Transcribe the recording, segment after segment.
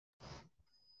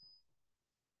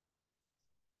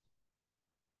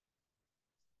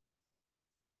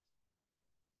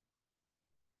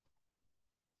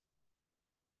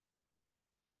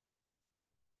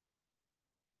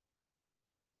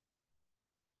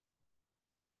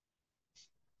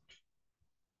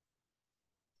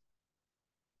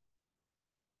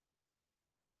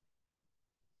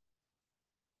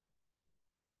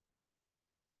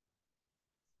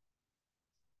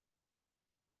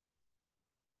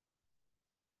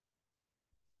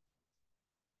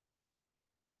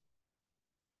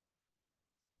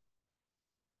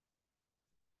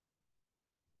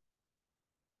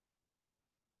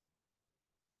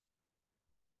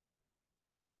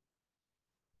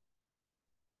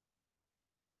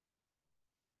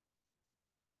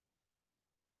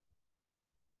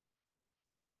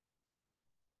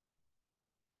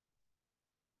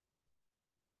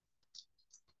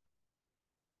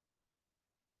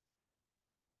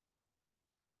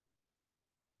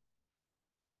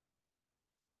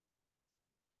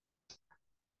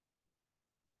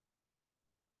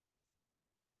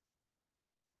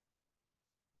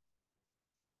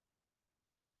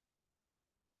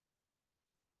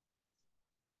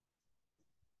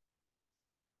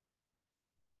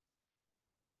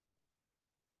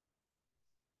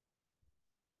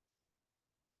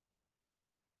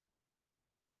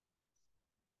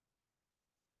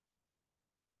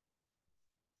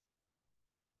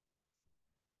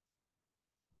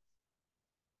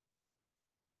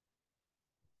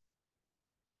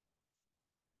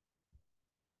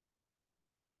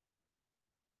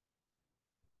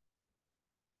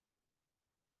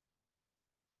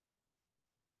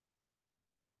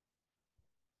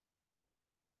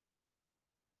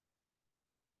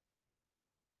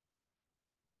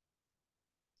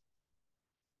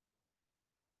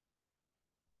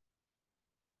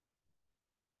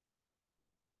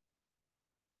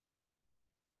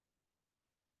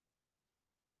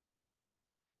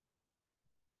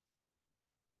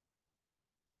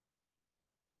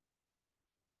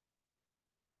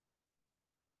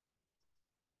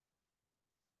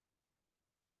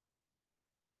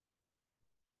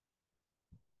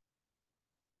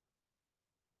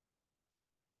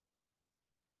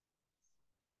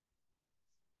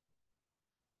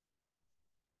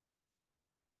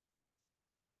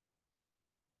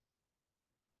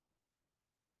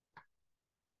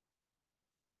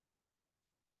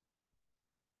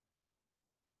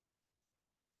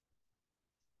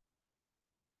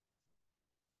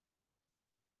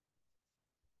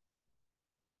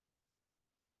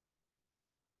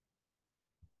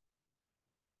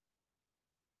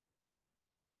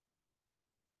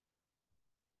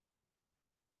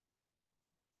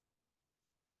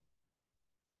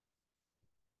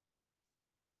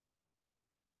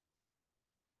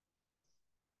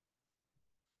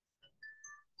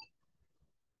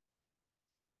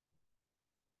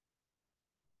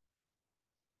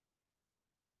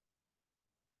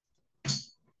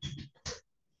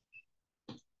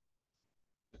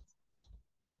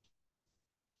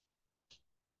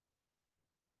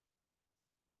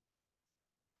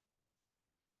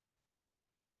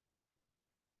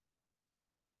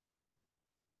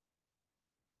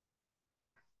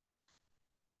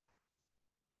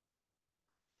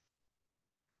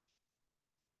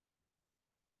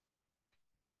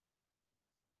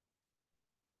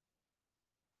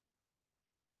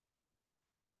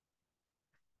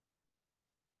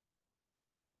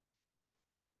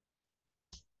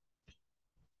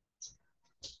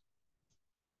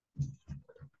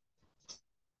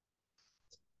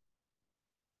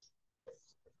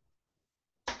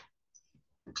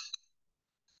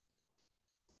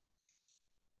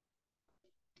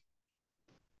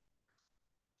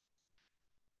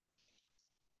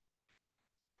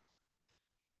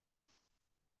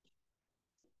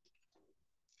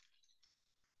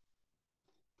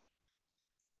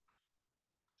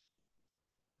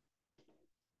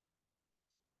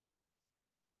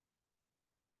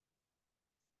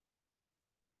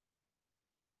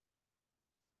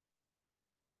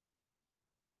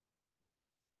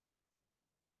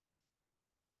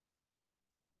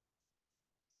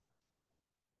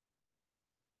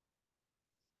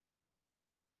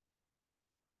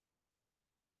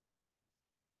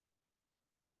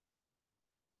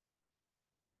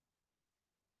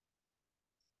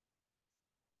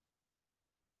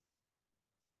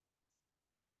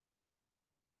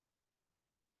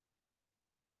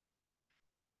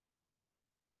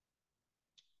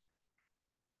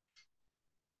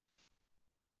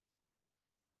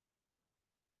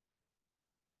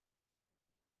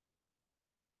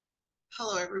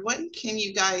Hello, everyone. Can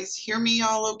you guys hear me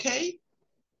all okay?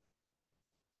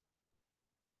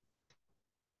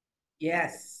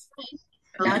 Yes.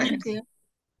 Loud Perfect. and clear.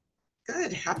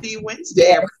 Good. Happy Wednesday,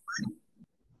 everyone.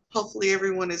 Hopefully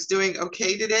everyone is doing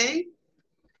okay today.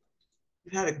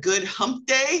 We've had a good hump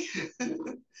day.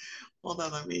 Hold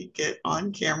on, let me get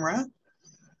on camera.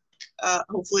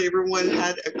 Hopefully everyone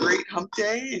had a great hump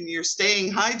day and you're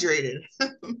staying hydrated.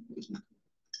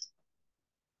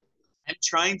 I'm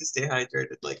trying to stay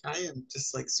hydrated. Like I am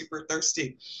just like super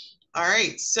thirsty. All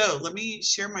right, so let me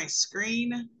share my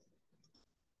screen.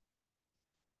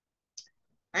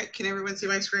 All right, can everyone see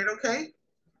my screen okay?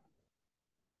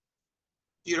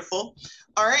 Beautiful.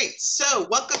 All right, so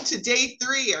welcome to day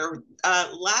 3, our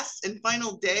last and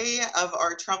final day of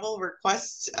our travel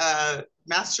request,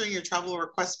 mastering your travel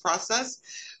request process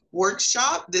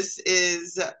workshop. This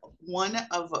is one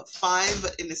of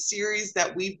 5 in a series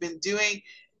that we've been doing.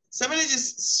 So I'm going to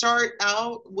just start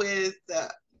out with,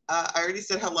 I already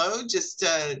said hello, just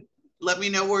let me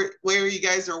know where you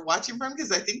guys are watching from,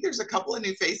 because I think there's a couple of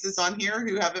new faces on here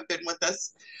who haven't been with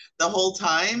us the whole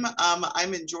time.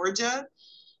 I'm in Georgia.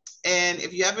 And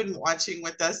if you have been watching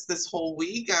with us this whole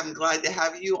week, I'm glad to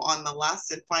have you on the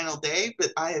last and final day,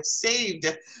 but I have saved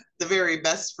the very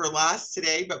best for last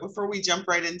today. But before we jump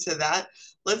right into that,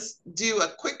 let's do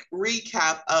a quick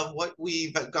recap of what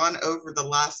we've gone over the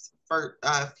last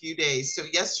few days. So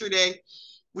yesterday,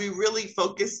 we really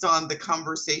focused on the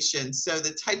conversation. So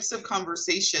the types of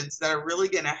conversations that are really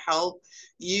going to help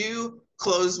you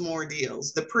close more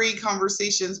deals. The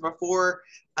pre-conversations before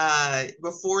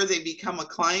they become a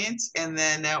client, and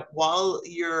then while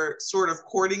you're sort of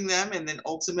courting them, and then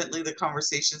ultimately the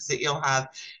conversations that you'll have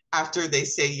after they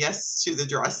say yes to the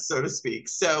dress, so to speak.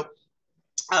 So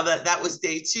that was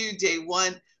day 2. Day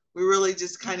 1, we really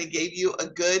just kind of gave you a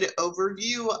good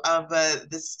overview of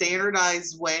the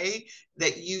standardized way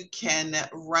that you can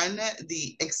run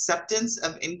the acceptance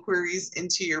of inquiries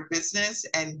into your business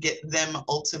and get them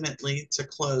ultimately to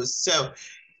close. So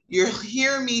you'll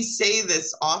hear me say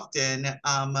this often,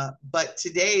 but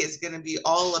today is going to be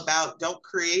all about don't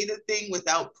create a thing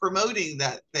without promoting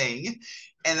that thing.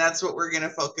 And that's what we're going to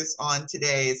focus on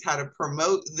today, is how to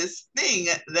promote this thing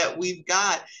that we've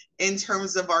got in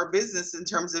terms of our business, in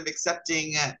terms of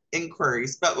accepting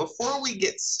inquiries. But before we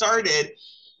get started,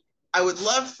 I would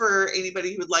love for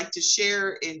anybody who would like to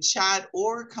share in chat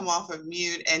or come off of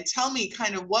mute and tell me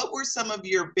kind of what were some of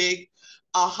your big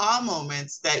aha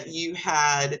moments that you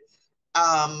had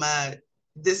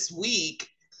this week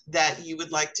that you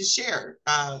would like to share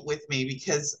with me,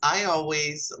 because I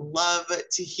always love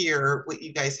to hear what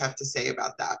you guys have to say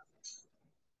about that.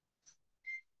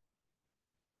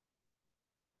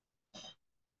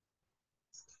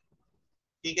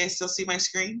 Do you guys still see my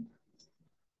screen?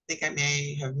 I think I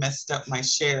may have messed up my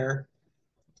share.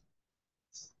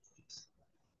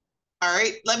 All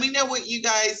right, let me know what you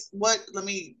guys, let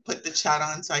me put the chat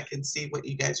on so I can see what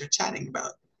you guys are chatting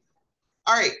about.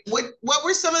 All right, what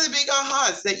were some of the big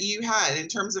ahas that you had in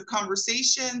terms of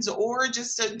conversations, or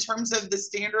just in terms of the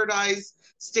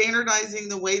standardizing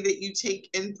the way that you take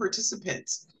in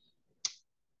participants?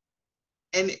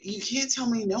 And you can't tell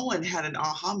me no one had an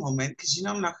aha moment, because you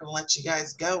know I'm not going to let you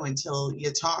guys go until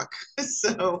you talk.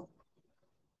 So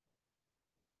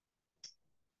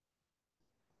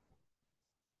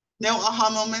no aha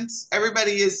moments.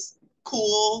 Everybody is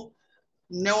cool.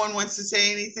 No one wants to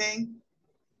say anything.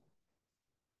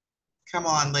 Come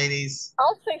on, ladies.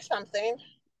 I'll say something.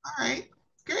 All right,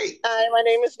 great. Hi, my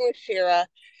name is Mushira.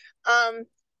 Um,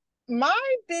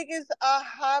 my biggest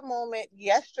aha moment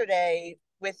yesterday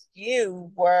with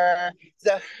you were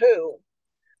the who.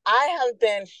 I have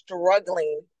been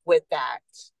struggling with that.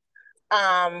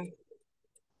 Um,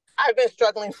 I've been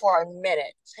struggling for a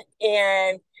minute.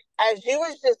 And as you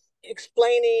was just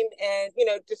explaining and,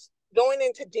 just going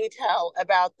into detail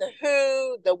about the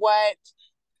who, the what,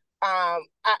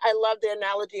 I love the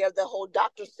analogy of the whole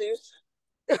Dr. Seuss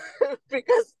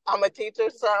because I'm a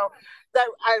teacher, so that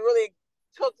I really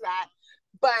took that.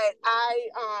 But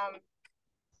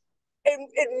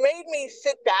it made me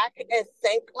sit back and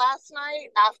think last night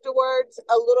afterwards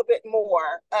a little bit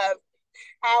more of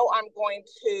how I'm going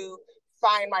to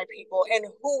find my people and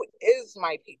who is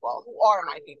my people, who are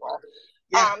my people.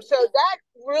 Yeah. So that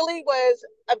really was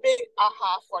a big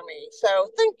aha for me.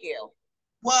 So thank you.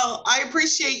 Well, I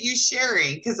appreciate you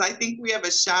sharing, because I think we have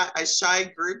a shy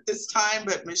group this time.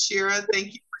 But Mashira,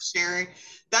 thank you for sharing.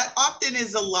 That often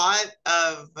is a lot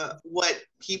of what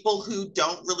people who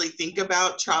don't really think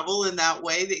about travel in that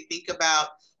way, they think about,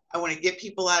 I want to get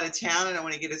people out of town and I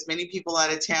want to get as many people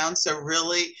out of town. So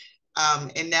really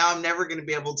And now I'm never going to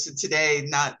be able to today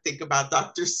not think about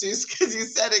Dr. Seuss because you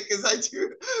said it, because I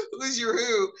do Who's Your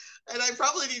Who. And I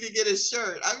probably need to get a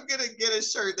shirt. I'm going to get a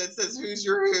shirt that says Who's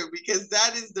Your Who, because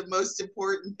that is the most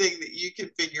important thing that you can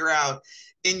figure out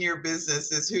in your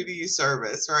business is who do you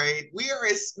service, right? We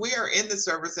are in the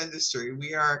service industry.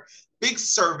 We are big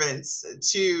servants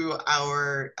to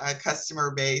our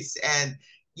customer base. And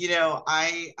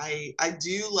I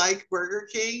do like Burger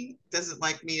King. Doesn't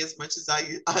like me as much as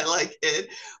I like it,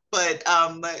 but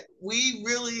we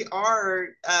really are.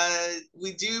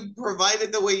 We do provide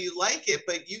it the way you like it,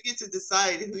 but you get to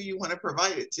decide who you want to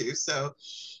provide it to. So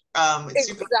it's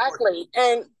super important.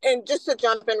 Exactly. And just to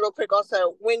jump in real quick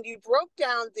also, when you broke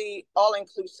down the all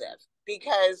inclusive,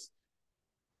 because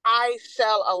I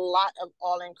sell a lot of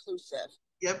all inclusive,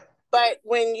 Yep. but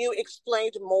when you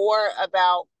explained more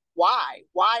about why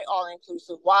all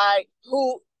inclusive, why,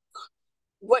 who,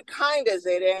 what kind is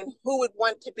it, and who would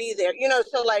want to be there,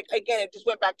 so like again, it just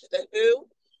went back to the who.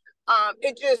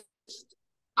 It just,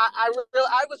 I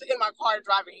was in my car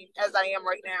driving as I am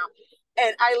right now,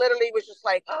 and I literally was just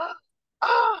like,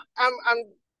 I'm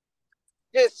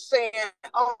just saying,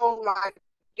 oh my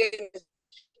goodness,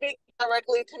 speak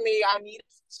directly to me. I need it.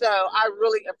 So I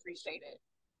really appreciate it.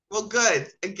 Well, good.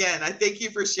 Again, I thank you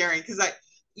for sharing, because I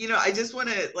just want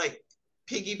to like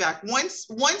piggyback.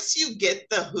 Once you get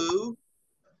the who,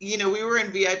 we were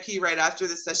in VIP right after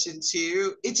the session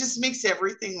too. It just makes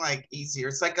everything like easier.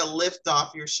 It's like a lift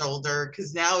off your shoulder,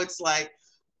 because now it's like,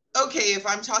 okay, if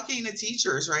I'm talking to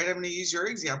teachers, right? I'm going to use your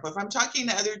example. If I'm talking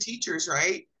to other teachers,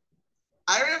 right?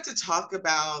 I don't have to talk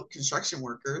about construction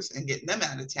workers and getting them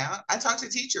out of town. I talk to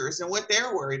teachers and what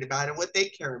they're worried about and what they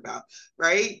care about,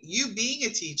 right? You being a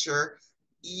teacher,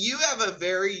 you have a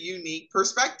very unique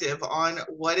perspective on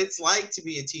what it's like to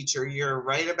be a teacher. You're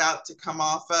right about to come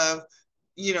off of,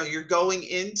 you're going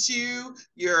into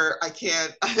your, I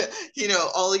can't,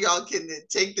 all of y'all can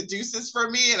take the deuces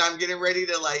from me, and I'm getting ready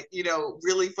to like,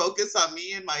 really focus on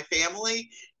me and my family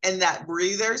and that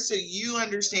breather. So you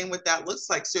understand what that looks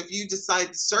like. So if you decide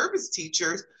to serve as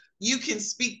teachers, you can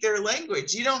speak their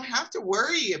language. You don't have to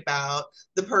worry about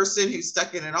the person who's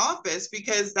stuck in an office,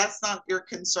 because that's not your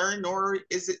concern, nor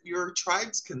is it your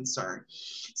tribe's concern.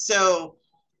 So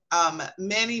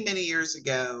many years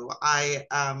ago, my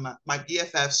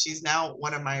BFF, she's now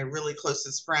one of my really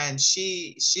closest friends.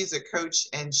 She's a coach,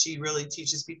 and she really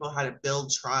teaches people how to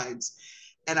build tribes.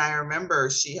 And I remember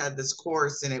she had this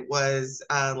course, and it was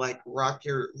like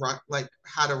like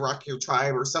how to rock your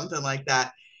tribe or something like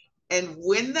that. And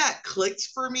when that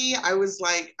clicked for me, I was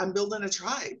like, I'm building a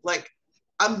tribe. Like,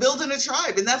 I'm building a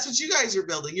tribe. And that's what you guys are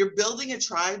building. You're building a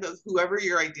tribe of whoever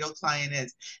your ideal client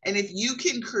is. And if you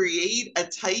can create a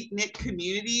tight knit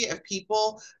community of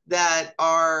people that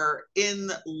are in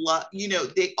love,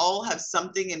 they all have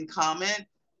something in common,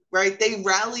 right? They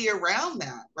rally around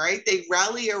that, right? They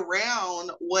rally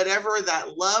around whatever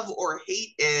that love or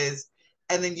hate is,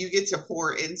 and then you get to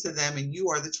pour into them, and you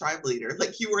are the tribe leader.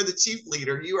 Like, you are the chief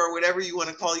leader, you are whatever you want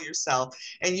to call yourself,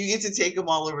 and you get to take them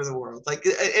all over the world. Like,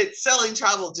 selling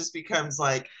travel just becomes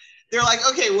like, they're like,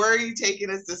 okay, where are you taking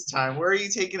us this time, where are you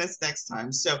taking us next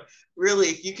time? So really,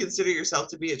 if you consider yourself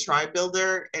to be a tribe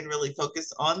builder and really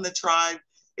focus on the tribe,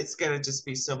 it's going to just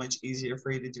be so much easier for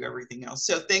you to do everything else.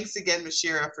 So thanks again,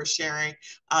 Mashira, for sharing.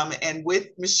 And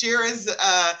with Mashira's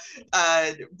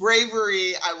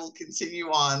bravery, I will continue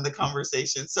on the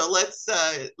conversation. So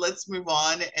let's move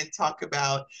on and talk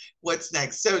about what's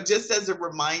next. So just as a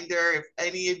reminder, if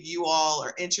any of you all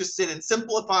are interested in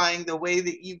simplifying the way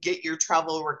that you get your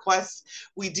travel requests,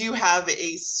 we do have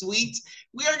a suite.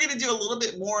 We are going to do a little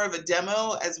bit more of a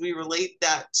demo as we relate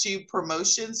that to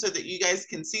promotion, so that you guys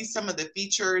can see some of the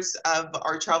features of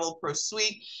our Travel Pro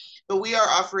Suite. But we are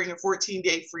offering a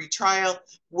 14-day free trial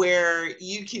where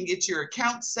you can get your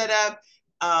account set up.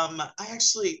 I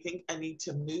actually think I need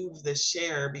to move the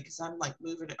share, because I'm like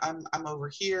moving, I'm over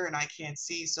here and I can't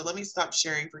see. So let me stop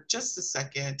sharing for just a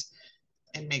second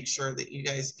and make sure that you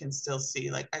guys can still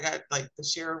see. Like, I got like the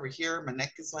share over here. My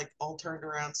neck is like all turned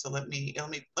around. So let me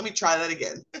try that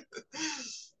again. I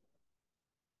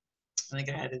think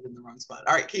I had it in the wrong spot.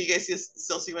 All right, can you guys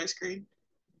still see my screen?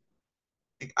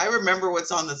 I remember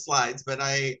what's on the slides, but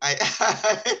I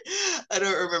I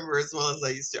don't remember as well as I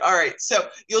used to. All right, so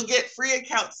you'll get free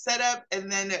account setup, and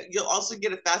then you'll also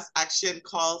get a fast action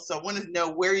call. So I want to know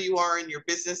where you are in your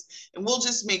business, and we'll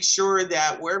just make sure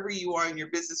that wherever you are in your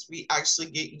business, we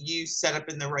actually get you set up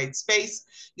in the right space.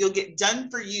 You'll get done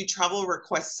for you travel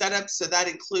request setup. So that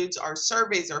includes our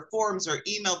surveys, our forms, our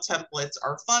email templates,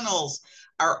 our funnels,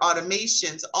 our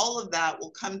automations, all of that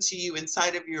will come to you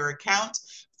inside of your account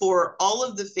for all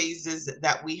of the phases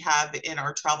that we have in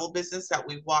our travel business that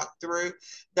we walk through,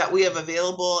 that we have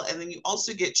available. And then you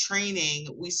also get training.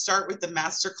 We start with the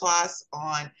masterclass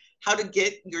on how to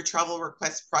get your travel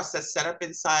request process set up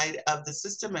inside of the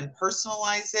system and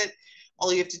personalize it.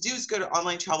 All you have to do is go to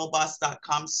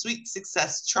onlinetravelboss.com, Sweet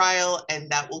Success Trial, and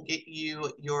that will get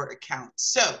you your account.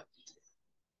 So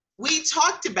we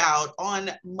talked about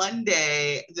on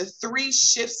Monday the 3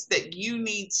 shifts that you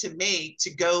need to make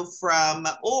to go from,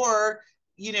 or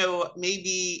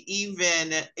maybe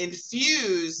even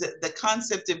infuse the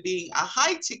concept of being a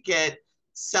high ticket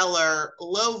seller,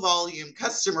 low volume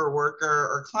customer worker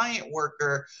or client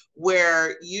worker,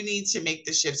 where you need to make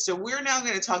the shift. So we're now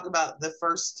going to talk about the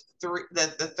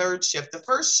third shift. The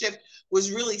first shift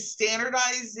was really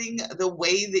standardizing the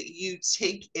way that you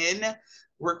take in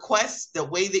requests, the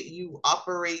way that you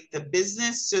operate the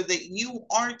business, so that you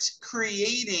aren't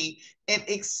creating an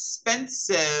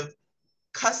expensive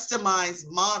customized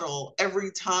model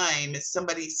every time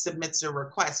somebody submits a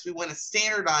request. We want to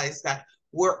standardize that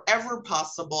wherever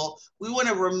possible. We want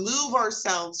to remove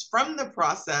ourselves from the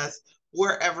process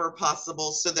wherever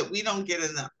possible so that we don't get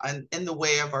in the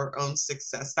way of our own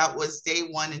success. That was day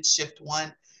 1 and shift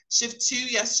 1. Shift 2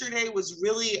 yesterday was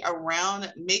really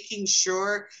around making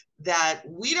sure that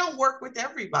we don't work with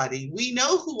everybody. We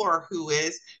know who our who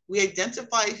is, we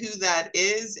identify who that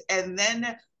is, and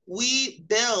then we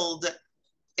build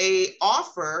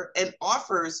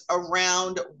offers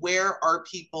around where our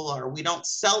people are. We don't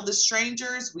sell to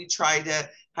strangers. We try to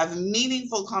have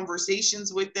meaningful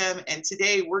conversations with them. And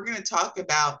today we're going to talk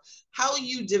about how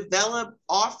you develop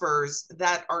offers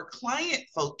that are client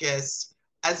focused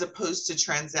as opposed to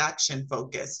transaction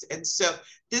focused. And so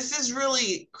this is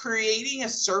really creating a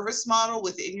service model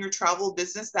within your travel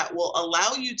business that will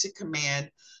allow you to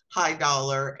command high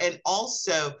dollar and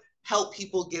also help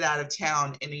people get out of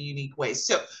town in a unique way.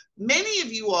 So many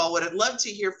of you all, what I'd love to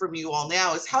hear from you all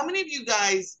now is how many of you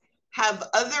guys have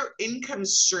other income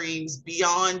streams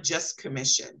beyond just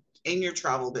commission in your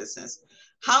travel business?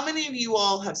 How many of you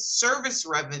all have service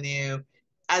revenue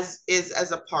as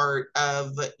a part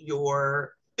of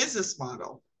your business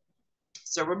model?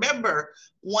 So remember,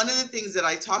 one of the things that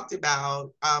I talked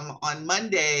about on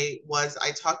Monday was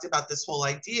I talked about this whole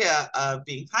idea of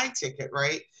being high ticket,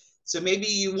 right? So maybe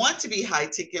you want to be high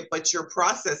ticket, but your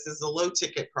process is a low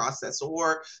ticket process,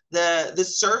 or the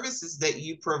services that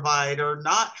you provide are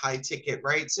not high ticket,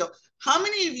 right? So how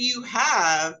many of you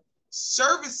have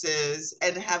services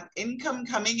and have income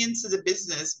coming into the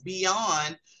business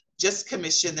beyond just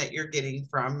commission that you're getting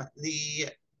from the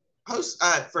host,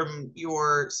 from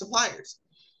your suppliers?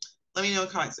 Let me know in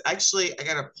comments. Actually, I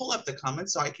got to pull up the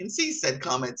comments so I can see said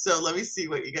comments. So let me see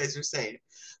what you guys are saying.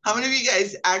 How many of you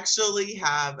guys actually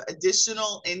have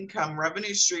additional income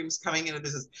revenue streams coming into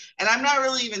business? And I'm not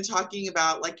really even talking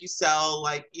about like you sell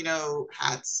like,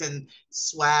 hats and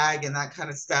swag and that kind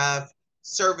of stuff.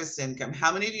 Service income.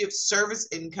 How many of you have service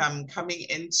income coming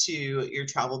into your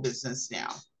travel business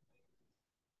now?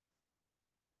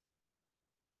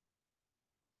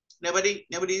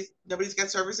 Nobody's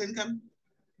got service income?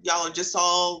 Y'all are just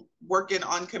all working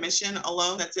on commission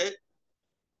alone? That's it?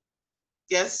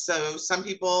 Yes, so some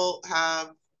people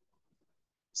have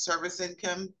service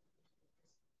income,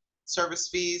 service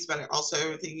fees, but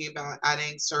also thinking about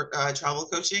adding travel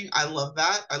coaching. I love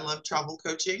that. I love travel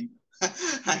coaching.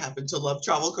 I happen to love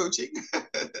travel coaching.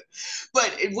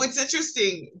 But what's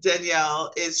interesting,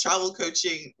 Danielle, is travel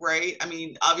coaching, right? I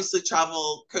mean, obviously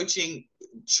travel coaching,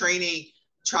 training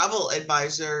travel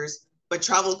advisors, but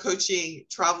travel coaching,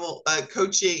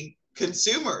 coaching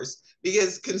consumers,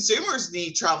 because consumers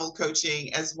need travel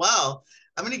coaching as well.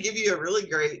 I'm going to give you a really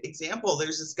great example.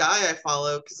 There's this guy I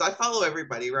follow, because I follow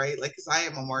everybody, right? Like, because I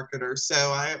am a marketer. So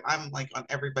I'm like on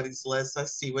everybody's list. I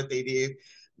see what they do.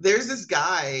 There's this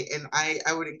guy, and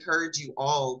I would encourage you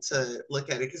all to look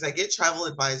at it, because I get travel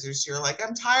advisors who are like,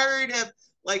 I'm tired of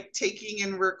like taking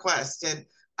in requests and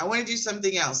I want to do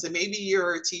something else. And maybe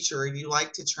you're a teacher and you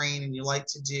like to train and you like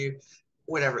to do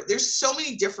whatever. There's so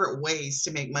many different ways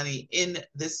to make money in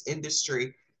this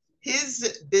industry.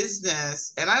 His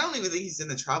business, and I don't even think he's in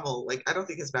the travel, like I don't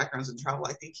think his background's in travel.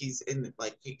 I think he's in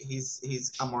like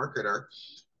he's a marketer.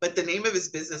 But the name of his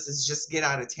business is Just Get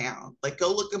Out of Town. Like,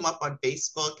 go look him up on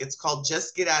Facebook. It's called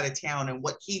Just Get Out of Town. And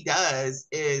what he does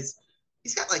is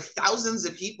he's got like thousands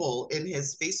of people in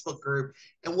his Facebook group.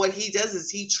 And what he does is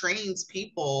he trains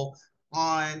people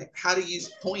on how to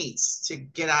use points to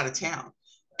get out of town.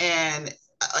 And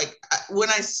like when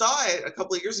I saw it a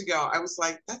couple of years ago, I was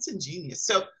like, that's ingenious.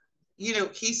 So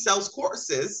he sells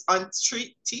courses on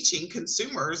teaching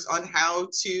consumers on how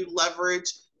to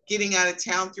leverage getting out of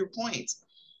town through points.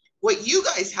 What you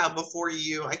guys have before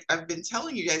you, I've been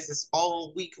telling you guys this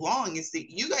all week long, is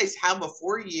that you guys have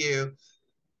before you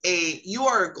you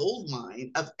are a gold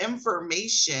mine of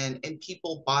information, and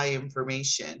people buy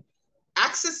information.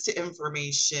 Access to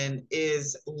information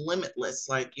is limitless.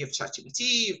 Like, you have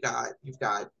ChatGPT, you've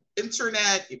got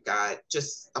internet, you've got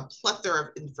just a plethora of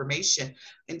information.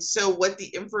 And so what the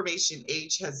information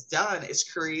age has done is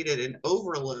created an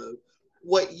overload.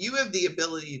 What you have the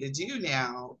ability to do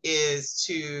now is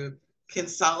to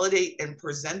consolidate and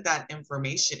present that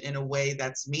information in a way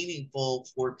that's meaningful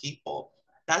for people.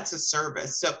 That's a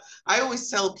service. So I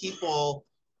always tell people,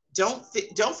 don't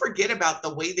forget about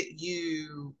the way that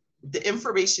the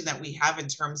information that we have in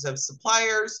terms of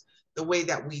suppliers, the way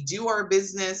that we do our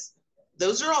business.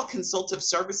 Those are all consultative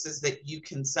services that you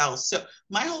can sell. So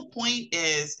my whole point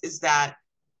is that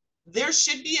there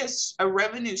should be a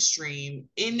revenue stream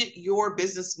in your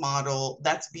business model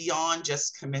that's beyond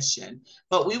just commission.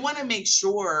 But we want to make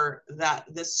sure that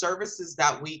the services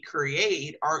that we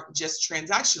create aren't just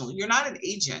transactional. You're not an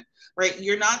agent, right?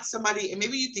 You're not somebody, and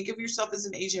maybe you think of yourself as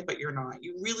an agent, but you're not.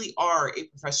 You really are a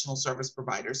professional service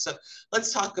provider. So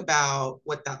let's talk about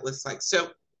what that looks like.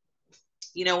 So,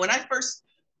 when I first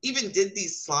even did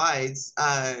these slides,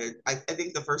 I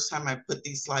think the first time I put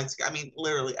these slides, I mean,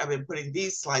 literally, I've been putting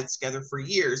these slides together for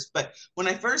years. But when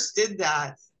I first did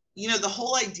that, the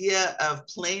whole idea of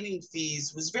planning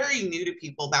fees was very new to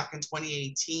people back in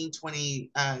 2018,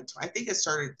 I think I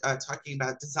started talking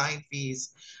about design fees.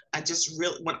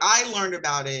 When I learned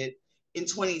about it in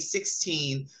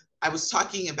 2016, I was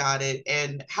talking about it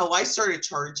and how I started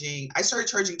charging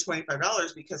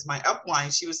 $25 because my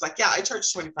upline, she was like, yeah, I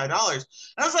charge $25. And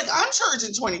I was like, I'm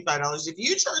charging $25. If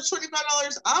you charge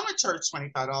 $25, I'm gonna charge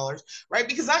 $25, right?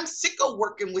 Because I'm sick of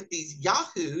working with these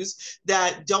yahoos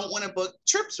that don't want to book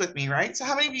trips with me, right? So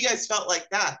how many of you guys felt like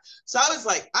that? So I was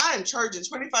like, I'm charging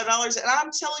 $25, and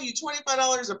I'm telling you,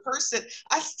 $25 a person.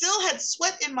 I still had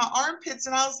sweat in my armpits,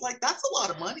 and I was like, that's a lot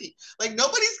of money. Like,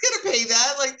 nobody's gonna pay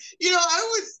that. Like,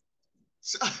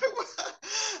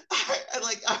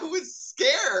 I was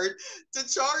scared to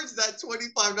charge that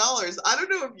 $25. I don't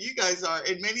know if you guys are,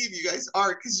 and many of you guys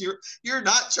are, because you're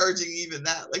not charging even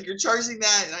that. Like, you're charging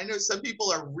that, and I know some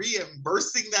people are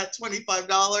reimbursing that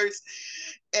 $25.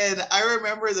 And I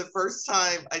remember the first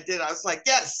time I did, I was like,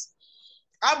 yes,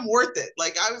 I'm worth it.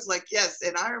 Like, I was like, yes.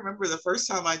 And I remember the first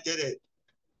time I did it,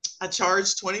 I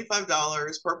charged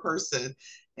 $25 per person,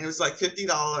 and it was like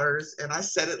 $50. And I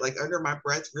said it like under my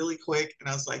breath really quick. And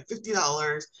I was like,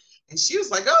 $50. And she was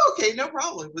like, oh, okay, no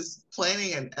problem. It was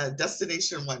planning a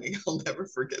destination wedding. I'll never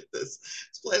forget this.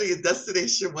 It's planning a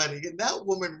destination wedding. And that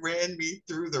woman ran me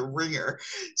through the ringer.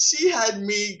 She had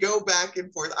me go back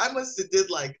and forth. I must have did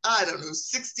like, I don't know,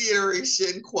 60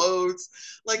 iteration quotes.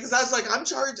 Like, cause I was like, I'm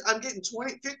getting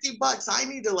 50 bucks. I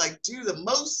need to like do the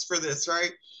most for this,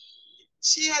 right?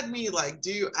 She had me like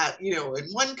do in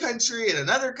one country and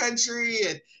another country,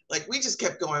 and like we just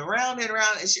kept going round and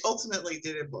round, and she ultimately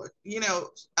did a book.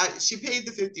 She paid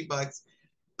the 50 bucks,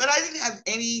 but I didn't have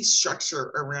any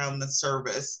structure around the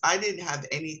service. I didn't have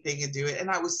anything to do it, and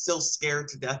I was still scared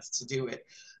to death to do it.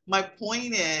 My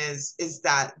point is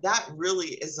that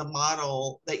really is a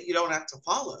model that you don't have to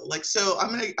follow. Like, so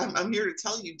I'm here to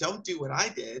tell you, don't do what I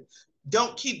did.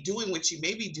 Don't keep doing what you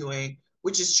may be doing,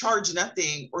 which is charge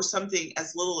nothing or something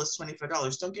as little as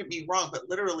 $25. Don't get me wrong, but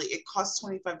literally it costs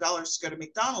 $25 to go to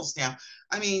McDonald's now.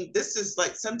 I mean, this is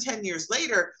like some 10 years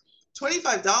later,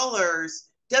 $25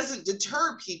 doesn't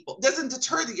deter people, doesn't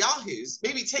deter the yahoos.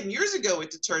 Maybe 10 years ago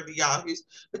it deterred the yahoos,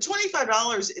 but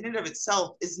 $25 in and of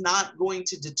itself is not going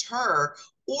to deter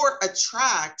or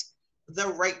attract the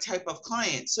right type of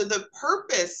client. So the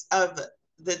purpose of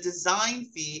the design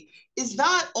fee is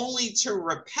not only to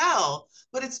repel,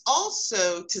 but it's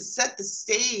also to set the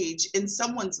stage in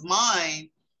someone's mind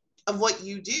of what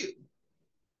you do.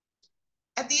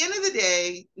 At the end of the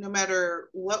day, no matter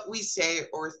what we say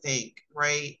or think,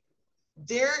 right,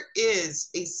 there is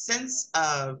a sense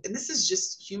of, and this is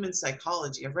just human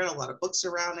psychology. I've read a lot of books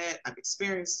around it. I've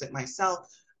experienced it myself,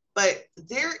 but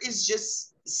there is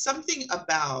just something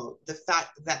about the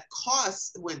fact that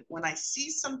cost, when I see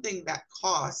something that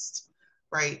costs,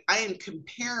 right, I am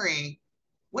comparing,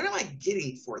 what am I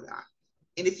getting for that?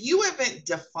 And if you haven't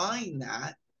defined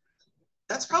that,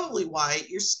 that's probably why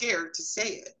you're scared to say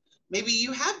it. Maybe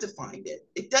you have defined it.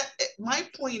 My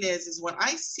point is when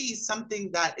I see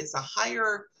something that is a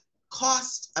higher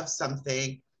cost of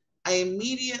something, I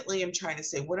immediately am trying to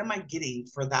say, what am I getting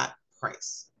for that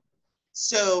price?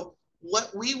 So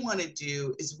What we want to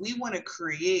do is we want to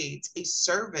create a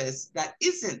service that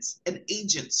isn't an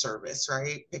agent service,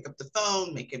 right? Pick up the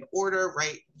phone, make an order,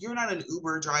 right? You're not an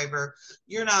Uber driver.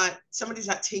 Somebody's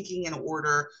not taking an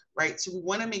order, right? So we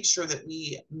want to make sure that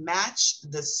we match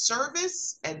the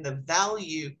service and the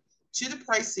value to the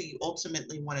price that you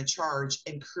ultimately want to charge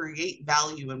and create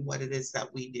value in what it is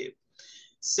that we do.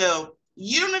 So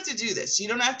you don't have to do this. You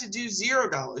don't have to do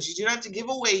 $0. You don't have to give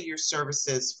away your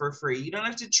services for free. You don't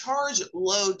have to charge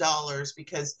low dollars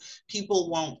because people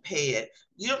won't pay it.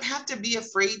 You don't have to be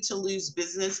afraid to lose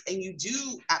business. And you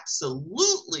do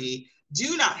absolutely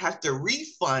do not have to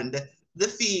refund the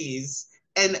fees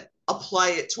and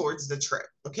apply it towards the trip.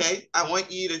 Okay. I want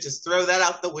you to just throw that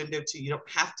out the window too. You don't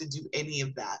have to do any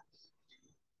of that.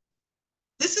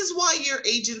 This is why your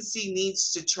agency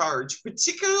needs to charge,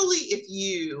 particularly if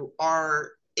you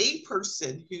are a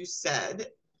person who said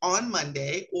on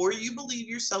Monday, or you believe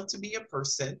yourself to be a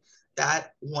person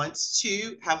that wants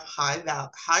to have high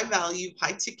value,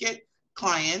 high ticket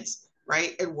clients,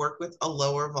 right? And work with a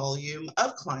lower volume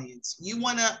of clients. You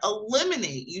want to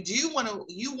eliminate, you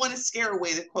want to scare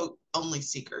away the quote only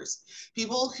seekers.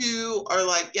 People who are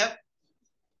like, yep,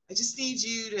 I just need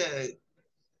you to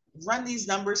run these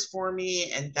numbers for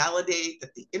me and validate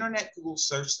that the internet Google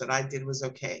search that I did was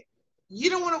okay. You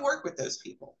don't want to work with those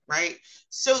people, right?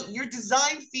 So your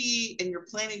design fee and your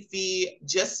planning fee,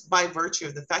 just by virtue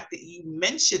of the fact that you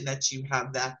mentioned that you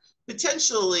have that,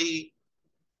 potentially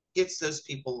gets those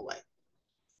people away.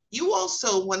 You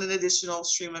also want an additional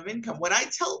stream of income. What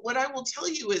I will tell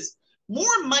you is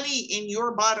more money in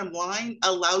your bottom line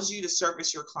allows you to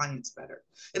service your clients better.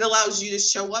 It allows you to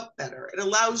show up better. It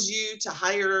allows you to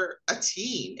hire a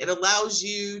team. It allows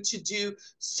you to do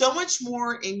so much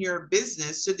more in your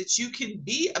business so that you can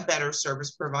be a better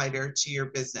service provider to your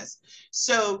business.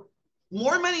 So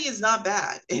more money is not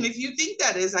bad. And if you think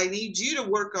that is, I need you to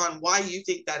work on why you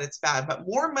think that it's bad. But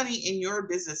more money in your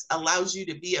business allows you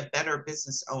to be a better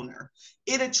business owner.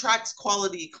 It attracts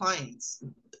quality clients.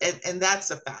 And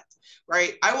that's a fact,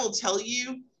 right? I will tell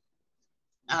you,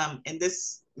 and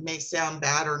this may sound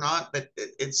bad or not, but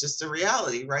it's just a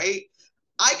reality, right?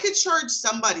 I could charge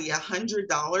somebody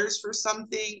 $100 for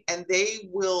something and they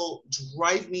will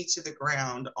drive me to the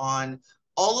ground on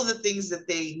all of the things that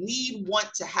they need,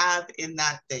 want to have in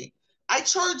that thing. I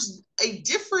charge a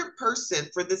different person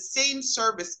for the same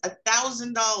service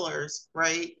 $1,000,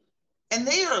 right? And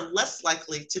they are less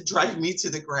likely to drive me to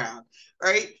the ground,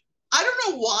 right? I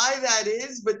don't know why that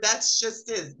is, but that's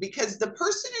just is because the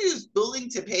person who's willing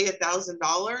to pay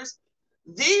 $1,000,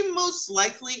 they most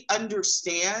likely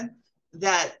understand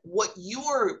that what you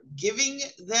are giving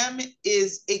them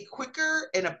is a quicker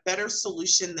and a better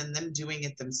solution than them doing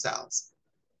it themselves.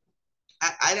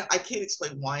 I can't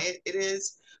explain why it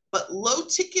is, but low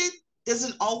ticket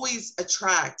doesn't always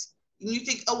attract. And you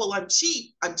think, oh, well, I'm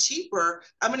cheap, I'm cheaper,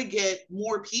 I'm going to get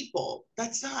more people.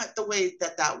 That's not the way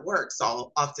that works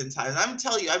oftentimes. I'm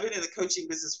telling you, I've been in the coaching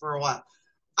business for a while.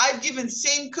 I've given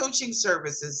same coaching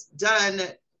services done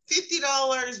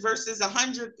 $50 versus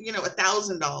 $100,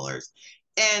 $1,000.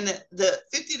 And the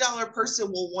 $50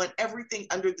 person will want everything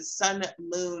under the sun,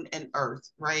 moon, and earth,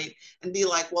 right? And be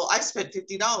like, well, I spent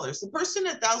 $50. The person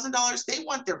at $1,000, they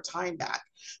want their time back.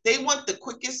 They want the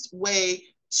quickest way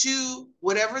to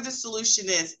whatever the solution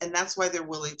is. And that's why they're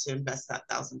willing to invest that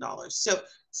 $1,000. So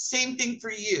same thing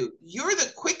for you. You're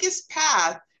the quickest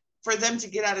path for them to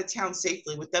get out of town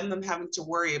safely with them having to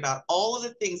worry about all of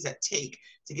the things that take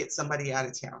to get somebody out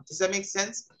of town. Does that make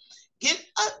sense?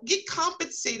 Get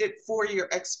compensated for your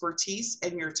expertise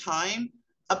and your time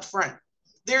up front.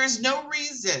 There is no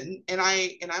reason, and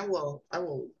I will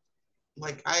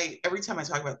like every time I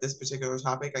talk about this particular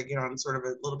topic, I get on sort of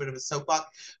a little bit of a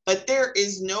soapbox, but there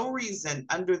is no reason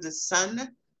under the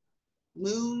sun,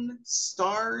 moon,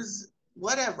 stars,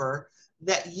 whatever,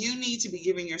 that you need to be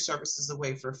giving your services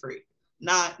away for free.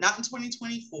 Not in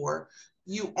 2024.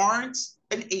 You aren't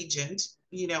an agent.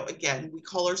 Again, we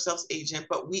call ourselves agent,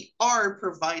 but we are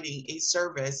providing a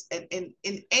service. And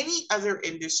in any other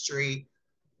industry,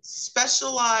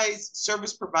 specialized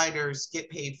service providers get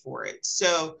paid for it.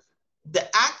 So the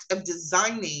act of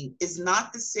designing is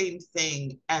not the same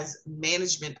thing as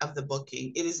management of the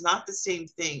booking. It is not the same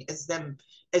thing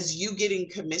as you getting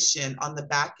commission on the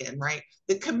back end, right?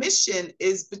 The commission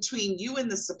is between you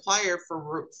and the supplier for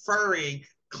referring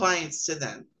clients to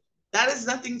them. That has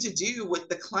nothing to do with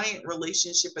the client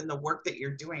relationship and the work that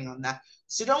you're doing on that.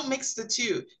 So don't mix the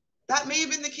two. That may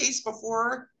have been the case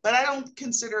before, but I don't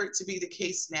consider it to be the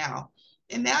case now.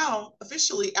 And now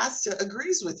officially ASTA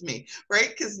agrees with me,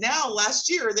 right? Because now last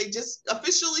year they just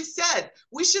officially said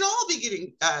we should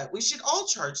all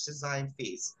charge design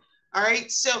fees. All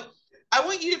right. So I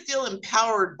want you to feel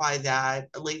empowered by that,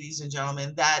 ladies and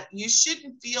gentlemen, that you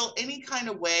shouldn't feel any kind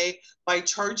of way by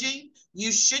charging.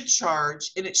 You should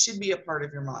charge, and it should be a part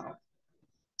of your model.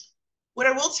 What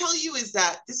I will tell you is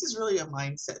that this is really a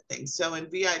mindset thing. So in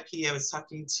VIP, I was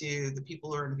talking to the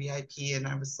people who are in VIP, and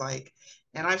I was like,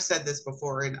 and I've said this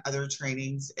before in other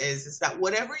trainings, is that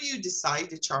whatever you decide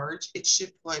to charge, it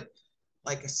should put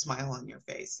like a smile on your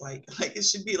face. Like it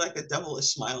should be like a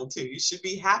devilish smile too. You should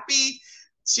be happy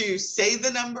to say the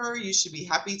number. You should be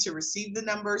happy to receive the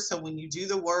number. So when you do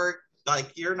the work,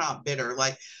 like you're not bitter.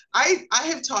 Like I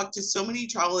have talked to so many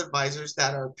travel advisors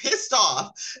that are pissed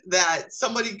off that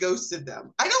somebody ghosted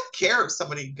them. I don't care if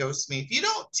somebody ghosts me. If you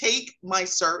don't take my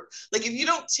like if you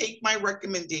don't take my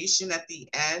recommendation at the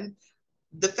end,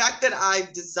 the fact that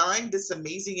I've designed this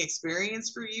amazing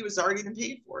experience for you has already been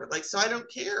paid for. Like, so I don't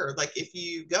care. Like, if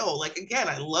you go, like, again,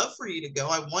 I love for you to go.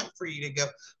 I want for you to go.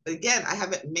 But again, I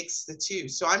haven't mixed the two.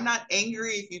 So I'm not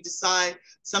angry if you decide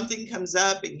something comes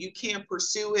up and you can't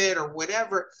pursue it or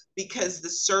whatever, because the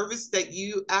service that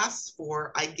you asked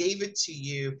for, I gave it to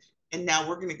you. And now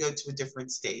we're going to go to a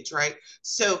different stage, right?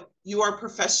 So you are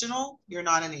professional, you're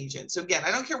not an agent. So again,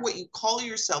 I don't care what you call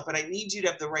yourself, but I need you to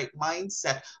have the right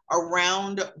mindset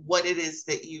around what it is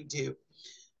that you do.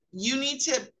 You need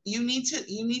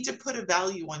to put a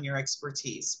value on your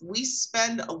expertise. We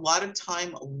spend a lot of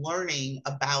time learning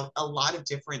about a lot of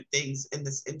different things in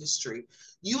this industry.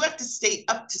 You have to stay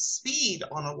up to speed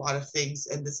on a lot of things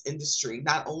in this industry,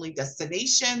 not only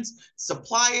destinations,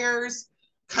 suppliers,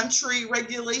 country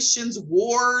regulations,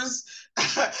 wars,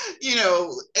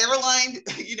 airline,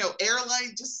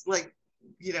 just like,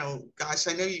 gosh,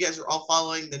 I know you guys are all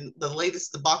following the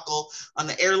latest debacle on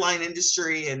the airline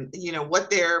industry, and, what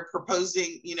they're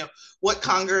proposing, what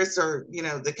Congress or,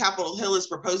 the Capitol Hill is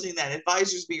proposing that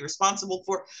advisors be responsible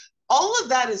for. All of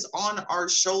that is on our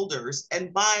shoulders.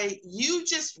 And by you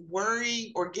just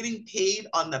worrying or getting paid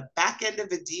on the back end of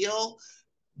a deal,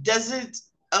 doesn't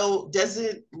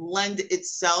doesn't lend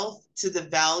itself to the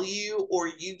value or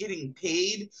you getting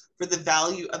paid for the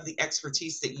value of the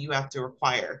expertise that you have to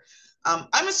acquire.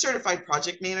 I'm a certified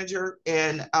project manager,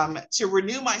 and to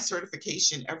renew my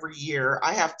certification every year,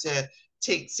 I have to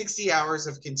take 60 hours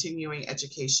of continuing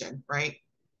education, right?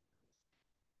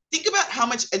 Think about how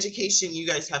much education you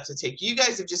guys have to take. You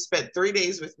guys have just spent 3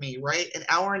 days with me, right? An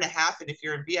hour and a half. And if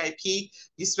you're in VIP,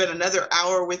 you spend another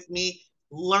hour with me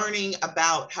learning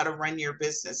about how to run your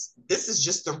business. This is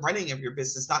just the running of your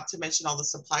business, not to mention all the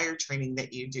supplier training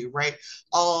that you do, right?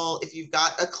 If you've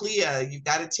got a CLIA, you've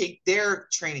got to take their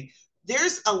training.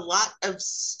 There's a lot of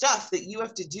stuff that you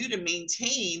have to do to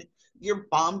maintain your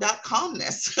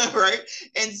bomb.comness, right?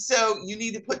 And so you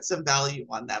need to put some value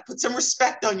on that, put some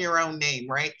respect on your own name,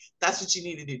 right? That's what you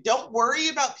need to do. Don't worry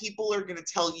about people who are going to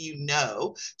tell you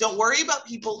no. Don't worry about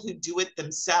people who do it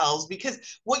themselves, because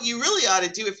what you really ought to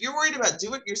do, if you're worried about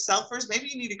do-it-yourselfers, maybe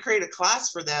you need to create a class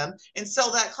for them and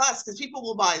sell that class, because people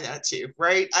will buy that too,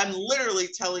 right? I'm literally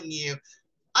telling you,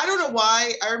 I don't know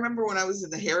why. I remember when I was in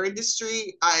the hair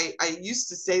industry, I used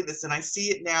to say this, and I see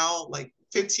it now, like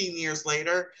 15 years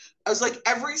later. I was like,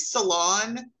 every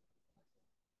salon,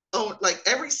 oh, like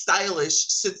every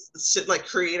stylist should like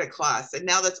create a class. And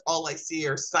now that's all I see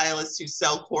are stylists who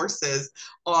sell courses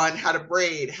on how to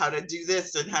braid, how to do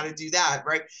this and how to do that,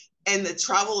 right? And the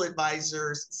travel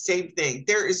advisors, same thing.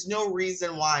 There is no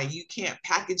reason why you can't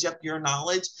package up your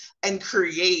knowledge and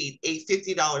create a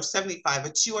 $50, $75, a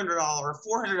 $200,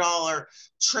 $400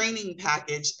 training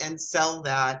package and sell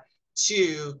that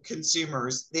to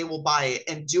consumers. They will buy it.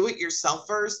 And do it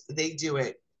yourselfers, they do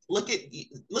it. Look at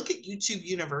YouTube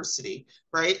University,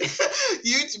 right?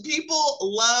 People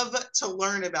love to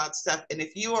learn about stuff, and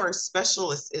if you are a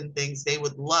specialist in things, they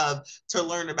would love to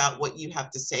learn about what you have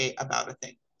to say about a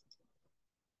thing.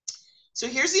 So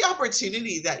here's the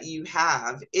opportunity that you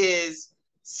have is,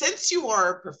 since you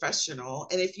are a professional,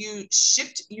 and if you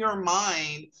shift your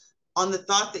mind on the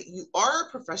thought that you are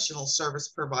a professional service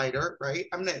provider, right?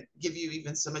 I'm going to give you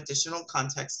even some additional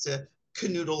context to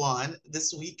canoodle on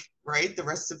this week, right? The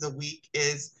rest of the week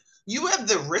is, you have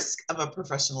the risk of a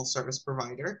professional service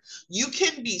provider. You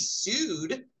can be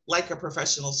sued like a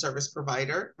professional service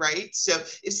provider, right? So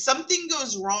if something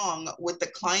goes wrong with the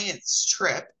client's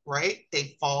trip, right?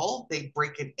 They fall, they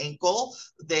break an ankle,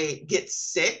 they get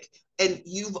sick, and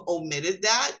you've omitted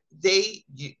that,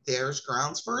 there's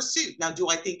grounds for a suit. Now, do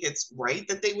I think it's right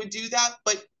that they would do that?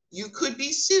 But you could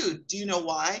be sued. Do you know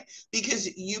why?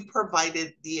 Because you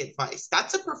provided the advice.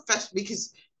 That's a profession,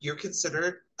 because you're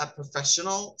considered a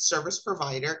professional service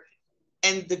provider,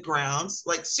 and the grounds,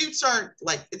 like, suits aren't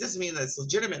like, it doesn't mean that it's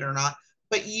legitimate or not,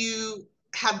 but you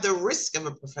have the risk of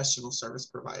a professional service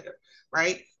provider,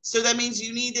 right? So that means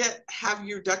you need to have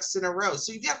your ducks in a row.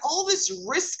 So you've got all this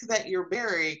risk that you're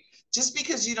bearing. Just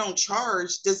because you don't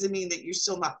charge doesn't mean that you're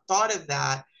still not thought of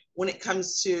that when it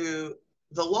comes to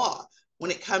the law,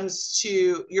 when it comes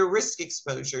to your risk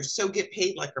exposure. So get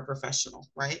paid like a professional,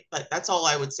 right? Like that's all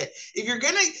I would say.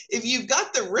 If you've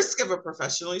got the risk of a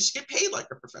professional, you should get paid like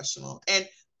a professional. And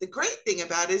the great thing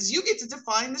about it is you get to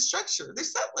define the structure.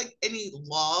 There's not like any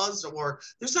laws, or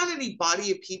there's not any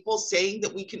body of people saying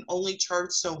that we can only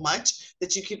charge so much,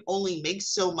 that you can only make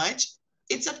so much.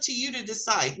 It's up to you to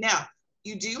decide. Now,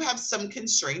 you do have some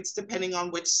constraints depending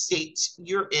on which state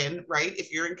you're in, right?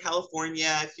 If you're in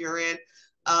California, if you're in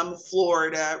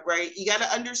Florida, right? You got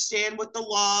to understand what the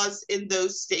laws in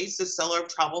those states, the seller of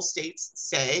travel states,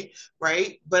 say,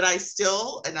 right? But I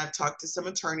still, and I've talked to some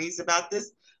attorneys about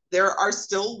this, there are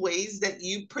still ways that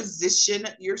you position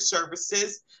your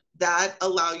services that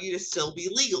allow you to still be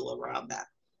legal around that.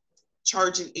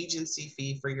 Charge an agency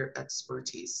fee for your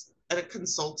expertise and a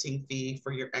consulting fee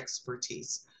for your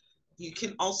expertise. You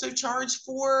can also charge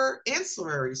for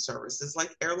ancillary services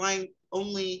like airline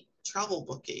only travel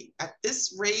booking. At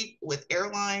this rate with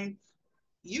airline,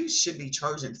 you should be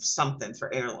charging something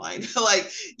for airline. Like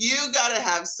you got to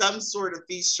have some sort of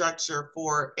fee structure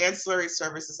for ancillary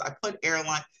services. I put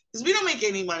airline because we don't make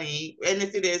any money. And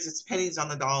if it is, it's pennies on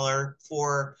the dollar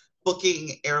for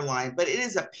booking airline, but it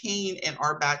is a pain in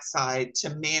our backside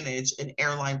to manage an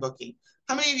airline booking.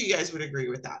 How many of you guys would agree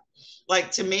with that?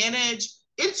 Like to manage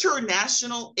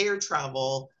international air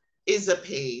travel is a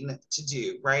pain to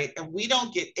do, right? And we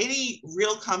don't get any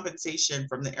real compensation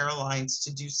from the airlines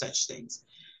to do such things.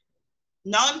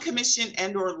 Non-commission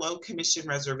and or low commission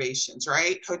reservations,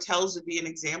 right? Hotels would be an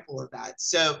example of that.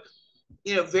 So,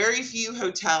 very few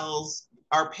hotels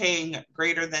are paying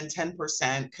greater than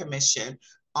 10% commission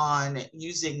on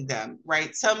using them,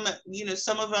 right? Some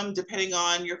of them, depending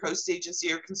on your host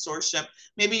agency or consortium,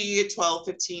 maybe you get 12,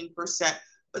 15%,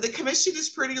 but the commission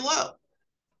is pretty low.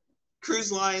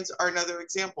 Cruise lines are another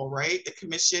example, right? The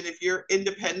commission, if you're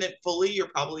independent fully, you're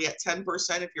probably at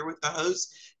 10%. If you're with the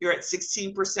host, you're at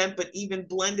 16%, but even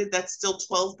blended, that's still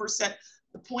 12%.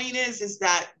 The point is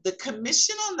that the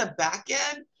commission on the back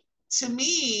end, to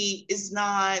me, is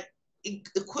not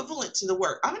equivalent to the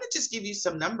work. I'm going to just give you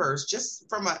some numbers just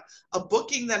from a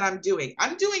booking that I'm doing.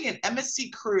 I'm doing an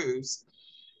MSC cruise.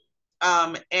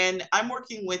 And I'm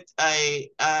working with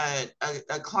a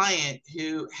client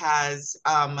who has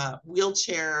a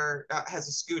wheelchair, has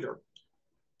a scooter.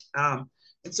 And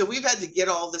so we've had to get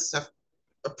all this stuff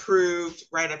approved,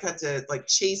 right? I've had to like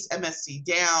chase MSC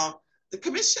down. The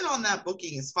commission on that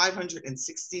booking is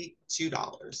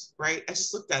 $562, right? I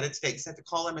just looked at it today because I had to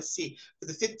call MSC for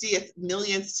the 50th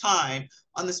millionth time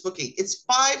on this booking. It's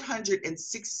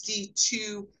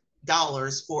 $562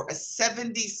 for a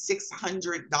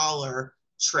 $7,600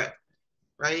 trip,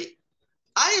 right?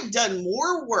 I have done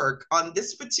more work on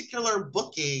this particular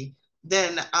booking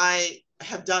than I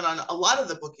have done on a lot of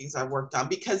the bookings I worked on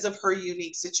because of her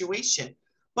unique situation.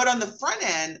 But on the front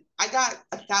end, I got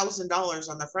 $1,000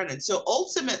 on the front end. So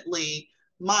ultimately,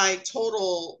 my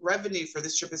total revenue for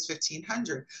this trip is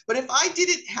 $1,500. But if I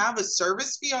didn't have a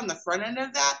service fee on the front end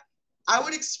of that, I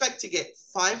would expect to get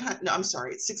 500. No, I'm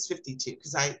sorry, it's 652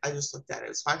 because I just looked at it. It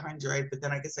was 500, but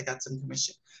then I guess I got some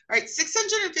commission. All right,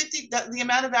 650. The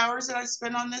amount of hours that I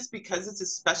spent on this because it's a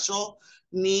special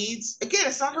needs. Again,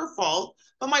 it's not her fault,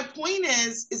 but my point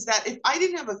is that if I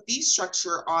didn't have a fee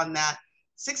structure on that,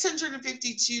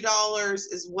 $652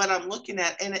 is what I'm looking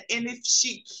at. And if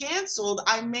she canceled,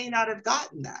 I may not have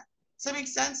gotten that. Does that make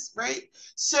sense? Right?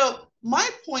 So my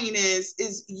point is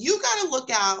you got to look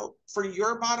out for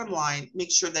your bottom line,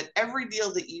 make sure that every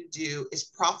deal that you do is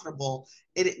profitable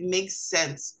and it makes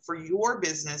sense for your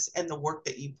business and the work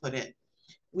that you put in.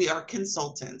 We are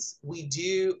consultants. We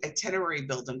do itinerary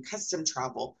building, custom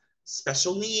travel,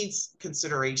 special needs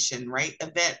consideration, right?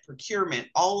 Event, procurement,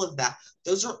 all of that.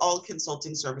 Those are all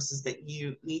consulting services that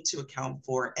you need to account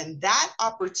for. And that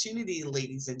opportunity,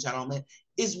 ladies and gentlemen,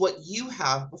 is what you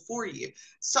have before you. I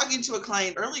was talking to a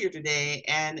client earlier today,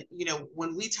 and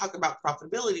when we talk about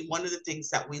profitability, one of the things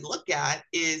that we look at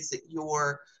is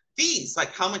your fees,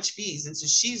 like how much fees. And so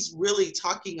she was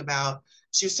talking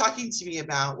to me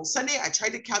about, well, Sundey, I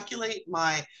tried to calculate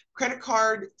my credit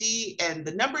card fee and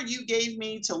the number you gave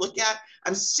me to look at,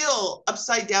 I'm still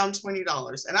upside down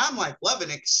 $20. And I'm like loving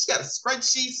it. She's got a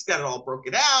spreadsheet, she's got it all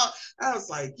broken out. I was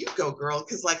like, you go, girl.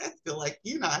 Because I feel like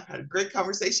you and I've had a great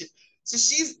conversation. So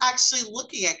she's actually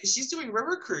looking at, because she's doing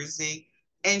river cruising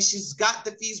and she's got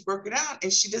the fees broken out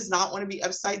and she does not want to be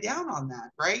upside down on that,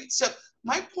 right? So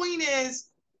my point is,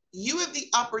 You have the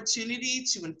opportunity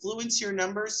to influence your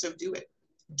numbers, so do it.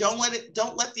 Don't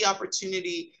let the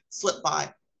opportunity slip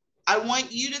by. I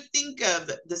want you to think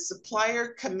of the supplier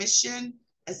commission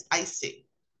as icing.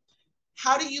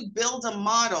 How do you build a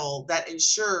model that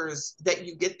ensures that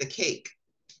you get the cake?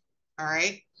 All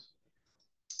right.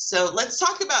 So let's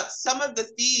talk about some of the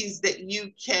fees that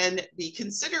you can be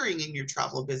considering in your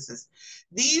travel business.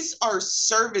 These are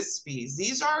service fees.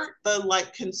 These are the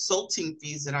like consulting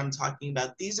fees that I'm talking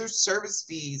about. These are service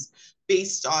fees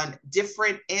based on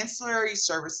different ancillary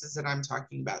services that I'm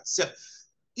talking about. So,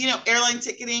 airline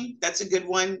ticketing, that's a good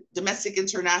one. Domestic,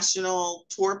 international,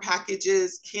 tour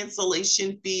packages,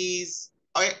 cancellation fees,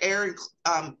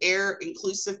 air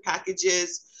inclusive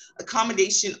packages,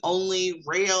 accommodation only,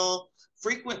 rail,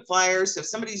 frequent flyers. So if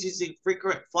somebody's using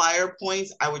frequent flyer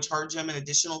points, I would charge them an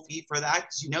additional fee for that,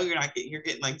 because you're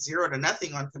getting like zero to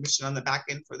nothing on commission on the back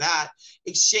end for that.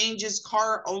 Exchanges,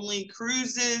 car only,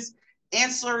 cruises,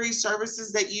 ancillary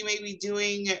services that you may be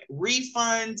doing,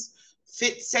 refunds,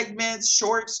 fit segments,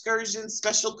 shore excursions,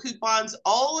 special coupons.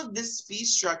 All of this fee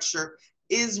structure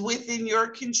is within your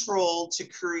control to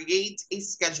create a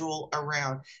schedule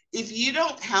around. If you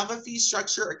don't have a fee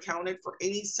structure accounted for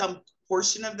some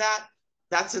portion of that,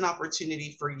 that's an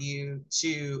opportunity for you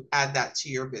to add that to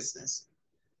your business.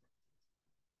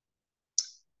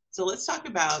 So let's talk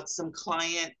about some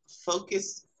client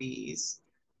focused fees,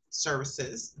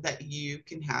 services that you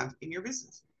can have in your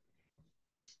business.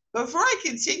 But before I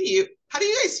continue, how do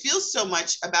you guys feel so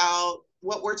much about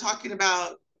what we're talking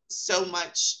about so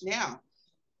much now?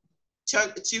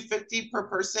 $250 per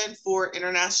person for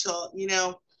international,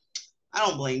 I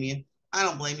don't blame you. I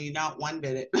don't blame you, not one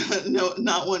bit. No,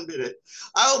 not one bit.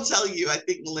 I'll tell you, I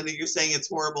think, Melinda, you're saying it's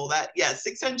horrible. That, yeah,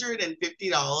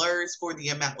 $650 for the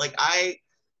amount. Like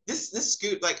this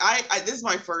scoot, like this is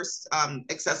my first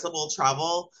accessible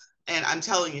travel. And I'm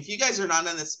telling you, if you guys are not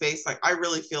in this space, like I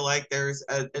really feel like there's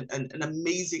an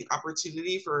amazing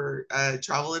opportunity for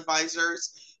travel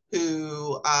advisors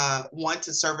who want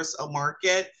to service a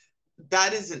market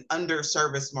that is an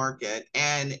underserviced market,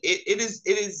 and it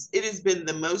has been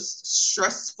the most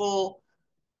stressful.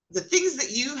 The things that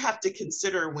you have to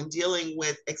consider when dealing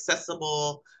with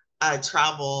accessible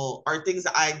travel are things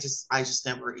that I just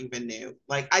never even knew.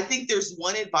 Like, I think there's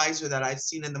one advisor that I've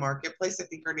seen in the marketplace. I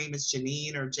think her name is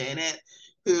Janine or Janet,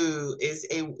 who is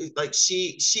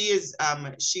she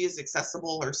is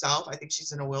accessible herself. I think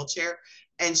she's in a wheelchair,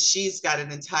 and she's got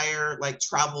an entire like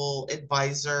travel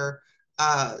advisor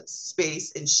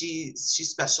space, and she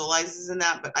specializes in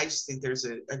that. But I just think there's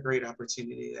a great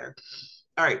opportunity there.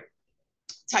 All right,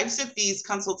 types of fees,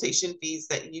 consultation fees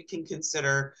that you can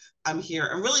consider here.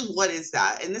 And really, what is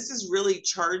that? And this is really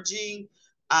charging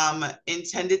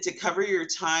intended to cover your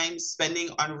time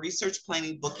spending on research,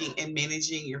 planning, booking, and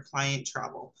managing your client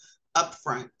travel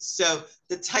upfront. So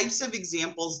the types of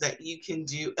examples that you can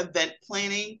do: event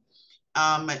planning.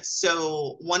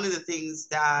 So one of the things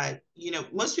that,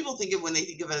 most people think of when they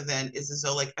think of an event is as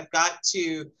though, like, I've got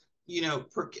to,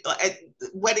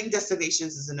 wedding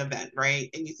destinations is an event, right?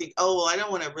 And you think, oh, well, I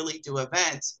don't want to really do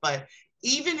events. But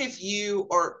even if you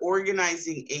are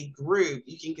organizing a group,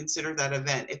 you can consider that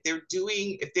event. If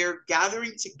they're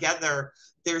gathering together,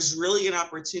 there's really an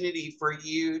opportunity for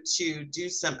you to do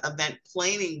some event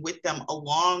planning with them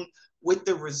along with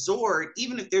the resort,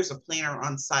 even if there's a planner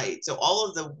on site. So all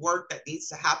of the work that needs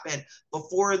to happen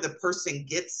before the person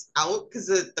gets out, because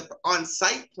the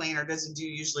on-site planner doesn't do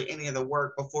usually any of the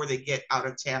work before they get out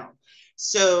of town.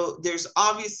 So there's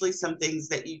obviously some things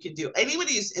that you can do.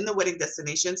 Anybody who's in the wedding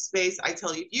destination space, I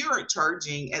tell you, if you are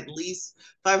charging at least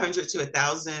 500 to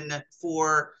 1,000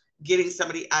 for getting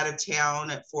somebody out of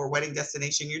town for wedding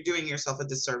destination, you're doing yourself a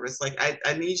disservice. Like,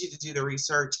 I need you to do the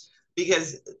research,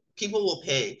 because people will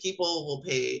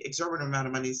pay exorbitant amount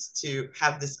of money to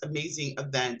have this amazing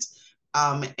event,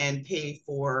 and pay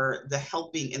for the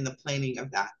helping and the planning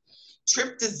of that.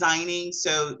 Trip designing.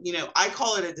 So, I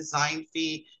call it a design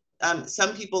fee.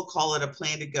 Some people call it a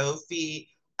plan to go fee.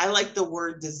 I like the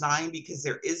word design because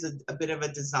there is a bit of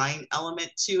a design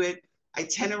element to it.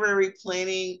 Itinerary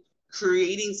planning,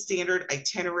 creating standard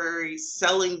itineraries,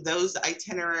 selling those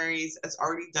itineraries as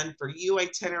already done for you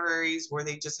itineraries, where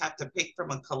they just have to pick from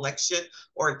a collection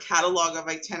or a catalog of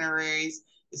itineraries,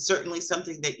 is certainly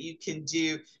something that you can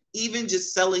do. Even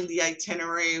just selling the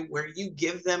itinerary, where you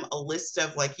give them a list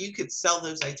of, like, you could sell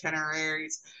those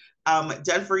itineraries,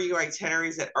 done for you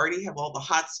itineraries that already have all the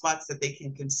hot spots that they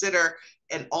can consider,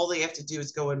 and all they have to do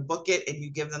is go and book it, and you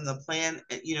give them the plan,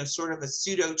 sort of a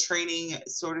pseudo training,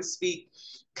 so to speak.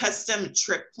 Custom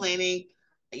trip planning,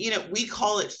 we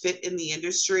call it fit in the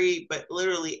industry, but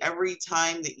literally every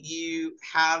time that you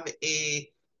have a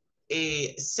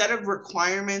a set of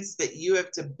requirements that you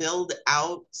have to build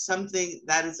out something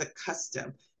that is a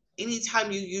custom.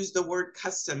 Anytime you use the word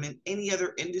custom in any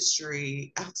other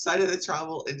industry outside of the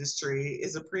travel industry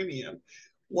is a premium.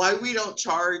 Why we don't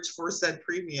charge for said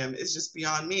premium is just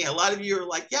beyond me. A lot of you are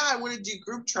like, yeah, I want to do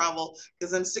group travel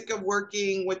because I'm sick of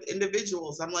working with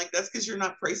individuals. I'm like, that's because you're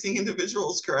not pricing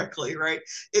individuals correctly, right?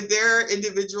 If they're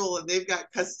individual and they've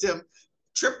got custom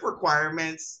trip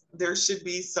requirements, there should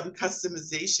be some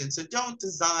customization. So don't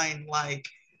design like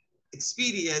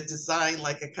Expedia, design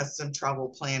like a custom travel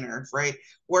planner, right?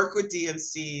 Work with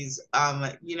DMCs.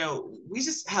 We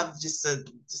just have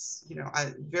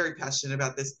I'm very passionate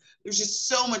about this. There's just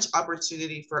so much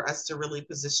opportunity for us to really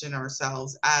position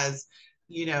ourselves as,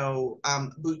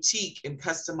 boutique and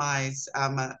customized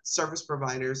service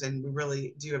providers. And we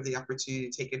really do have the opportunity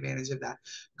to take advantage of that.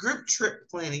 Group trip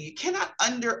planning, you cannot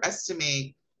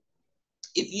underestimate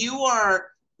if you are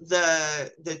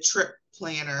the trip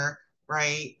planner,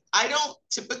 right? I don't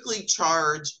typically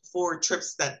charge for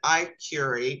trips that I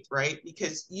curate, right?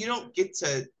 Because you don't get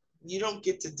to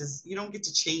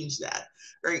change that,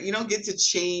 right? You don't get to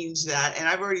change that. And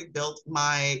I've already built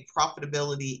my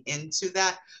profitability into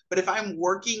that. But if I'm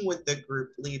working with the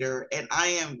group leader and I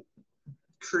am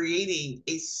creating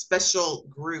a special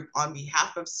group on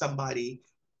behalf of somebody,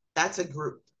 that's a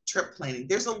group trip planning.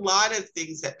 There's a lot of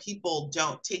things that people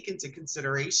don't take into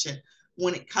consideration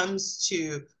when it comes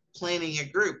to planning a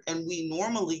group. And we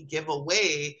normally give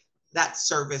away that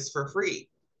service for free.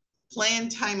 Plan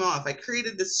time off. I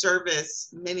created this service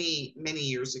many, many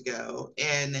years ago.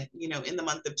 And, in the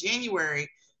month of January,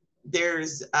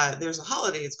 there's a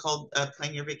holiday. It's called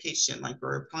Plan Your Vacation, like,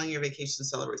 or Plan Your Vacation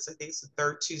Celebration. I think it's the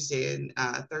third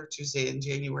Tuesday in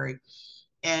January.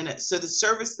 And so the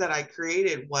service that I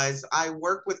created was I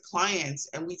work with clients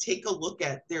and we take a look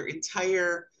at their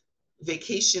entire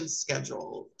vacation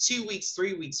schedule, 2 weeks,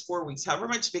 3 weeks, 4 weeks, however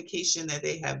much vacation that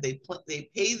they have. They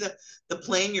pay the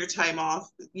plan your time off,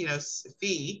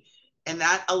 fee. And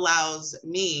that allows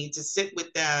me to sit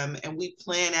with them and we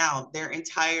plan out their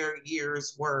entire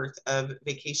year's worth of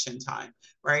vacation time,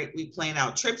 right? We plan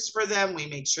out trips for them. We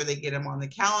make sure they get them on the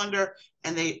calendar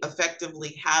and they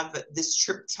effectively have this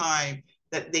trip time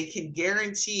that they can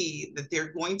guarantee that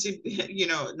they're going to,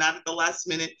 not at the last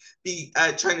minute be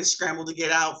trying to scramble to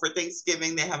get out for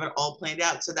Thanksgiving. They have it all planned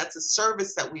out. So that's a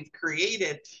service that we've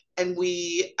created, and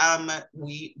we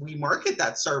market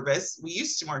that service. We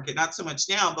used to market, not so much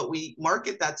now, but we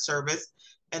market that service,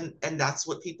 and that's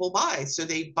what people buy. So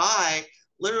they buy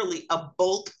literally a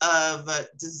bulk of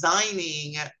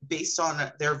designing based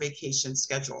on their vacation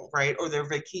schedule, right? Or their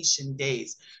vacation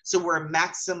days. So we're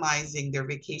maximizing their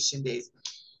vacation days.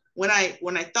 When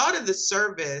I thought of the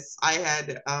service, I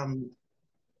had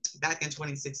back in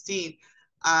 2016,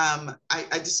 I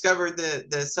discovered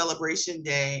the celebration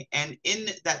day. And in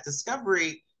that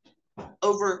discovery,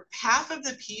 over half of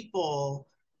the people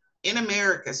in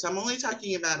America, so I'm only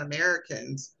talking about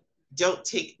Americans, don't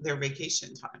take their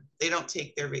vacation time. They don't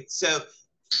take their so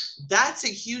that's a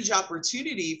huge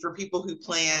opportunity for people who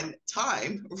plan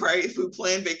time, right? Who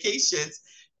plan vacations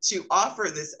to offer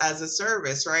this as a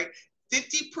service, right?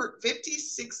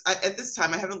 56 at this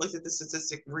time, I haven't looked at the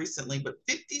statistic recently, but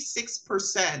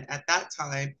 56% at that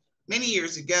time, many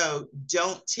years ago,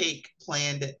 don't take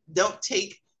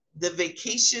the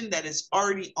vacation that is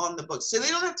already on the book. So they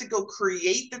don't have to go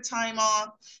create the time off.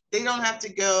 They don't have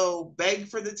to go beg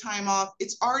for the time off.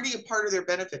 It's already a part of their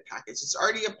benefit package. It's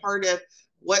already a part of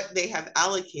what they have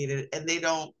allocated, and they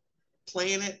don't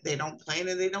plan it, they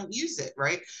don't use it,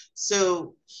 right?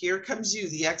 So here comes you,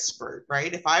 the expert,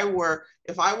 right? If I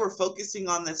were focusing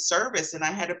on this service and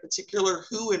I had a particular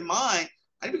who in mind,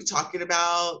 I'd be talking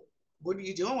about, what are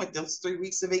you doing with those 3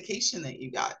 weeks of vacation that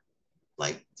you got?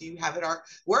 Like, do you have it?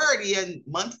 We're already in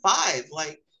month 5.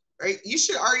 Like, right? You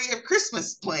should already have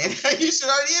Christmas planned. You should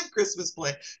already have Christmas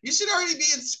planned. You should already be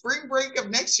in spring break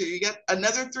of next year. You got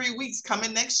another 3 weeks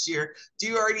coming next year. Do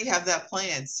you already have that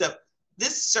planned? So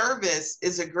this service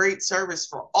is a great service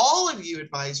for all of you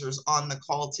advisors on the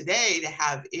call today to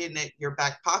have in your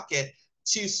back pocket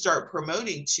to start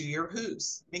promoting to your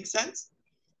who's. Make sense?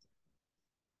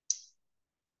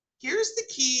 Here's the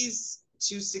keys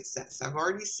to success. I've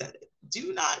already said it.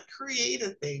 Do not create a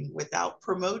thing without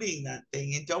promoting that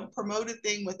thing, and don't promote a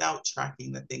thing without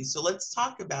tracking the thing. So let's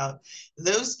talk about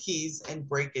those keys and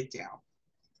break it down.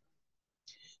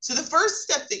 So the first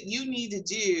step that you need to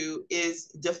do is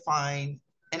define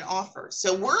an offer.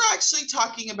 So we're actually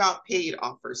talking about paid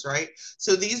offers, right?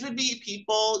 So these would be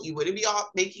people, you wouldn't be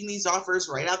making these offers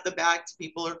right out the back to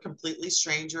people who are completely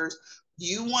strangers.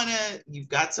 you've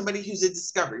got somebody who's a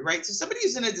discovery, right? So somebody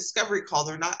who's in a discovery call,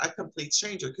 they're not a complete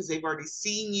stranger because they've already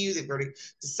seen you, they've already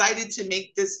decided to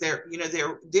make this,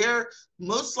 they're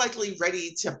most likely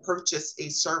ready to purchase a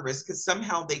service because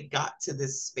somehow they got to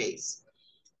this space.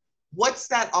 What's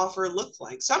that offer look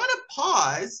like? So I'm going to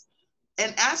pause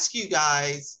and ask you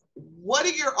guys, what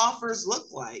do your offers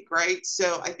look like, right?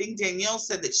 So I think Danielle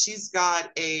said that she's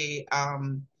got a, let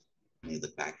me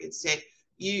look back and say,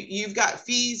 you've got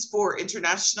fees for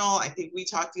international. I think we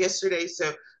talked yesterday.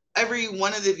 So every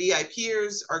one of the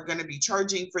VIPers are going to be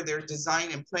charging for their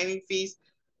design and planning fees.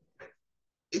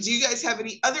 Do you guys have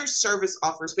any other service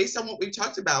offers based on what we've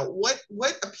talked about?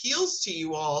 What appeals to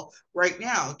you all right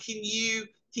now? Can you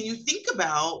think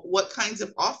about what kinds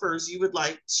of offers you would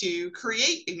like to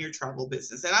create in your travel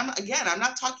business? And I'm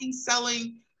not talking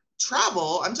selling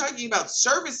travel. I'm talking about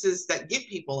services that get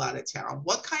people out of town.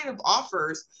 What kind of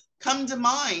offers come to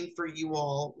mind for you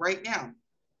all right now?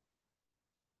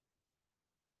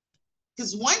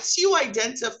 Because once you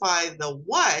identify the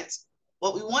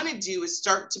what we want to do is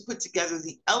start to put together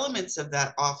the elements of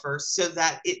that offer so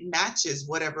that it matches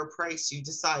whatever price you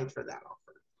decide for that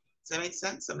offer. Does that make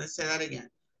sense? I'm going to say that again.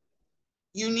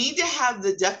 You need to have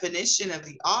the definition of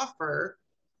the offer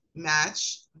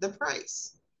match the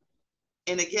price.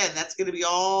 And again, that's going to be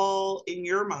all in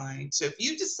your mind. So if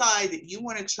you decide that you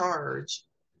want to charge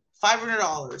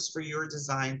 $500 for your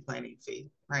design planning fee,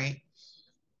 right?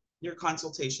 Your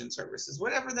consultation services,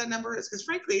 whatever that number is, because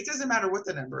frankly, it doesn't matter what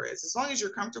the number is. As long as you're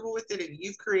comfortable with it and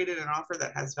you've created an offer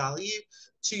that has value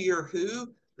to your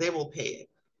who, they will pay it.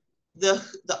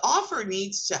 The offer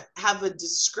needs to have a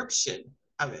description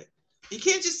of it. You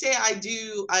can't just say, I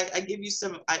give you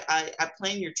I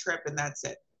plan your trip and that's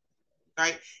it.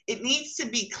 Right? It needs to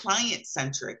be client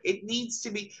centric. It needs to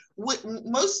be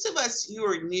most of us who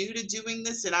are new to doing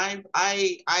this, and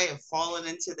I have fallen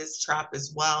into this trap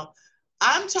as well.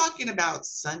 I'm talking about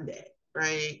Sundey,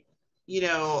 right?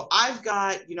 I've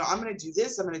got, I'm going to do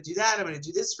this, I'm going to do that, I'm going to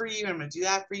do this for you, I'm going to do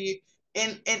that for you.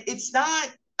 And it's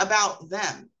not about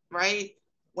them, right?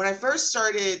 When I first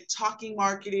started talking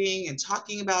marketing and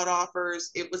talking about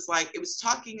offers, it was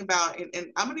talking about,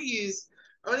 and I'm going to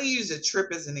use a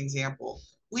trip as an example.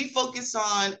 We focus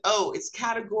on, it's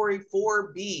category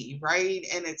 4B, right?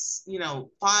 And it's,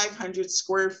 500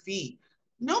 square feet.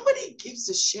 Nobody gives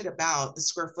a shit about the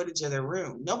square footage of their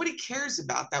room. Nobody cares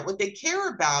about that. What they care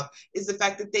about is the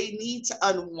fact that they need to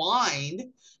unwind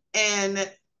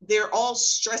and they're all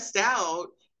stressed out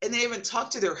and they haven't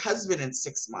talked to their husband in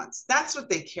 6 months. That's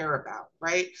what they care about,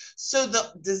 right? So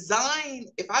the design,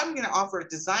 if I'm going to offer a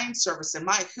design service and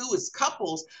my who is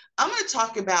couples, I'm going to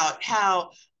talk about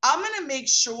how I'm going to make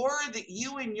sure that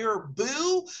you and your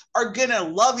boo are going to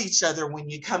love each other when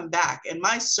you come back. And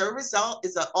my service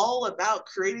is all about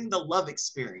creating the love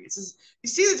experiences. You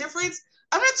see the difference?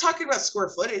 I'm not talking about square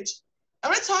footage.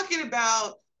 I'm not talking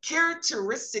about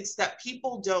characteristics that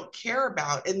people don't care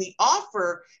about. And the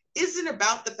offer isn't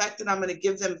about the fact that I'm going to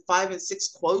give them 5 and 6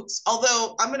 quotes,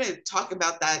 although I'm going to talk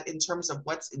about that in terms of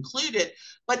what's included.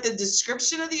 But the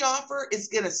description of the offer is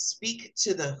going to speak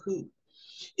to the who.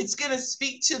 It's going to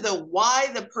speak to the why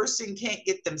the person can't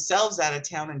get themselves out of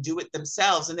town and do it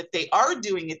themselves. And if they are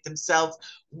doing it themselves,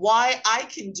 why I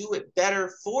can do it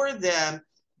better for them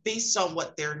based on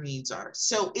what their needs are.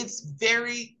 So it's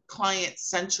very client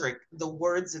centric, the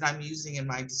words that I'm using in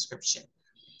my description.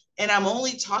 And I'm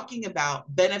only talking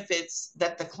about benefits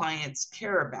that the clients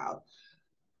care about.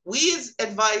 We as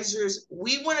advisors,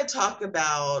 we want to talk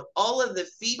about all of the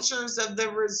features of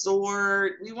the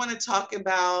resort. We want to talk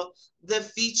about the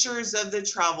features of the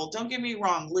travel. Don't get me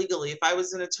wrong, legally, if I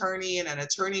was an attorney and an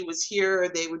attorney was here,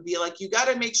 they would be like, you got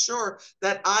to make sure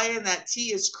that I and that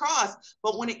T is crossed.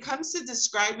 But when it comes to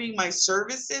describing my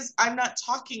services, I'm not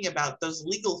talking about those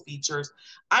legal features.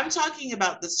 I'm talking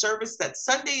about the service that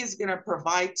Sundey is going to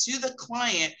provide to the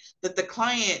client that the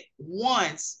client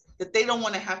wants, that they don't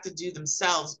want to have to do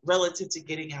themselves relative to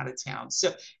getting out of town.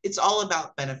 So it's all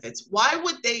about benefits. Why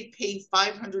would they pay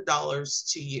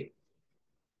 $500 to you?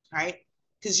 Right?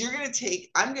 Because you're going to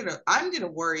take, I'm going to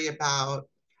worry about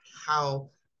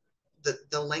how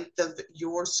the length of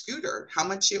your scooter, how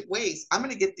much it weighs. I'm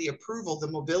going to get the approval,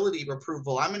 the mobility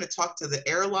approval. I'm going to talk to the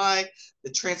airline,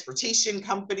 the transportation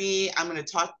company. I'm going to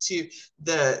talk to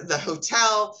the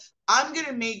hotel. I'm going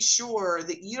to make sure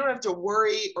that you don't have to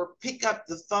worry or pick up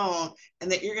the phone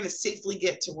and that you're going to safely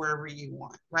get to wherever you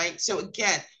want, right? So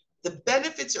again, the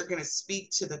benefits are going to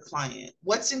speak to the client.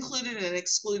 What's included and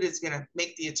excluded is going to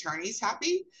make the attorneys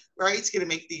happy, right? It's going to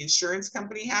make the insurance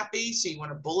company happy. So you want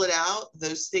to bullet out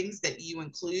those things that you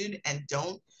include and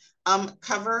don't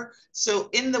cover. So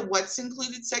in the what's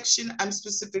included section, I'm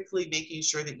specifically making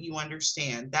sure that you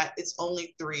understand that it's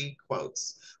only 3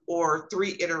 quotes or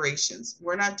 3 iterations.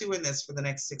 We're not doing this for the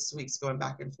next 6 weeks going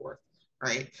back and forth,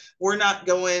 right? We're not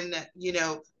going,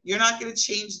 you're not going to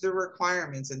change the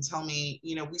requirements and tell me,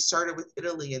 we started with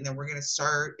Italy and then we're going to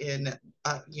start in,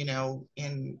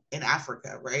 in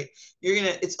Africa, right?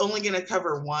 It's only going to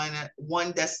cover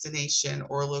one destination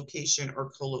or location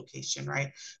or co-location,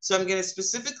 right? So I'm going to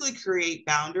specifically create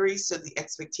boundaries so the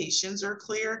expectations are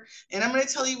clear. And I'm going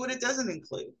to tell you what it doesn't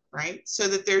include, right? So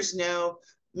that there's no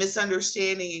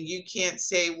misunderstanding and you can't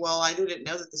say, well, I didn't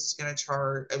know that this was going to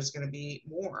charge, it was going to be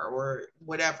more or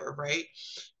whatever, right?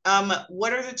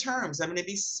 What are the terms? I'm going to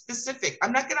be specific.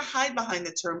 I'm not going to hide behind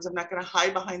the terms. I'm not going to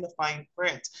hide behind the fine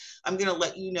print. I'm going to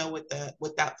let you know what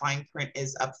that fine print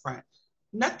is up front.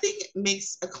 Nothing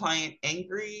makes a client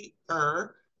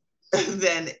angrier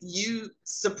than you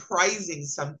surprising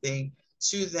something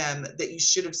to them that you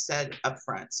should have said up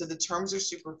front. So the terms are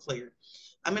super clear.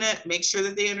 I'm going to make sure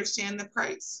that they understand the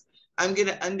price. I'm going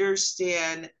to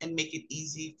understand and make it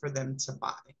easy for them to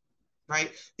buy,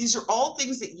 right? These are all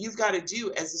things that you've got to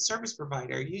do as a service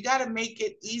provider. You got to make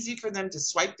it easy for them to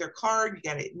swipe their card. You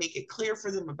got to make it clear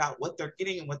for them about what they're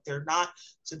getting and what they're not,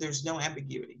 so there's no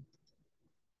ambiguity.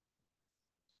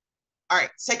 All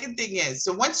right, second thing is,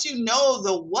 so once you know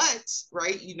the what,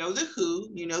 right, you know the who,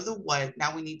 you know the what,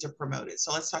 now we need to promote it.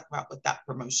 So let's talk about what that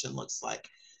promotion looks like.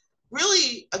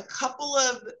 Really, a couple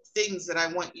of things that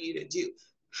I want you to do.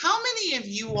 How many of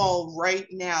you all right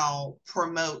now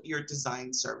promote your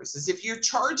design services? If you're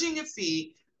charging a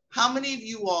fee, how many of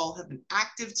you all have an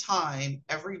active time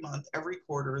every month, every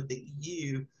quarter that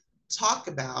you talk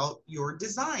about your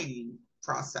designing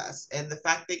process and the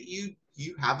fact that you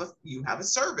have a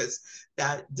service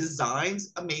that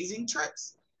designs amazing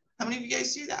trips? How many of you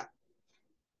guys do that?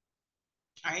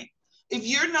 All right. If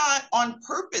you're not on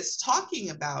purpose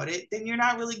talking about it, then you're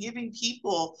not really giving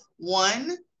people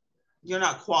one, you're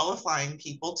not qualifying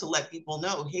people to let people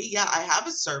know, hey, yeah, I have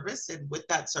a service, and with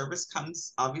that service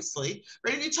comes obviously,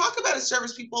 right? If you talk about a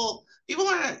service, people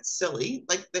aren't silly.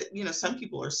 Like that, some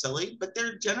people are silly, but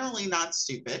they're generally not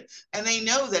stupid, and they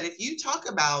know that if you talk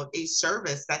about a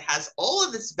service that has all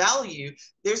of this value,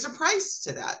 there's a price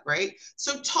to that, right?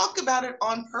 So talk about it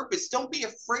on purpose. Don't be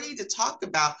afraid to talk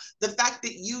about the fact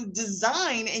that you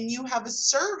design and you have a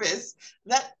service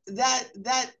that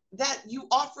you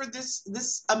offer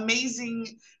this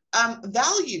amazing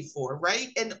value for, right?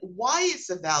 And why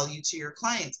it's a value to your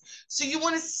clients. So you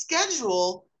want to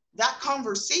schedule that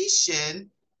conversation,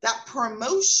 that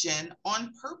promotion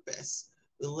on purpose.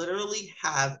 We literally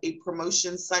have a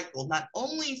promotion cycle, not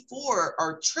only for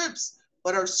our trips,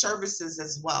 but our services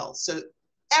as well. So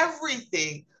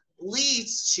everything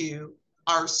leads to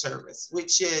our service,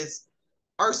 which is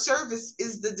our service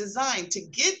is the design. To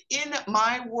get in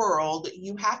my world,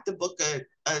 you have to book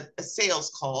a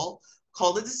sales call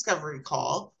called a discovery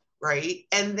call, right?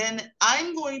 And then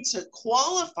I'm going to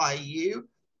qualify you,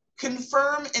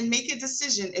 confirm, and make a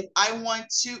decision if I want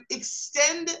to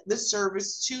extend the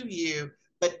service to you.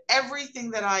 But everything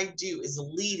that I do is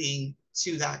leading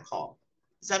to that call.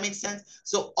 Does that make sense?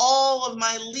 So all of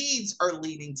my leads are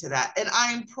leading to that. And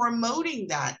I'm promoting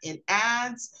that in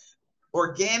ads,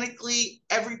 organically.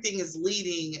 Everything is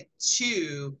leading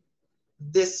to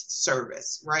this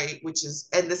service, right? Which is,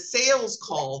 and the sales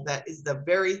call, that is the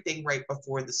very thing right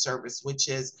before the service, which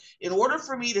is, in order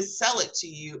for me to sell it to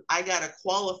you, I got to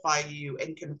qualify you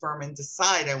and confirm and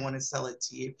decide I want to sell it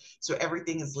to you. So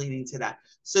everything is leading to that.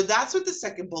 So that's what the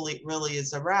second bullet really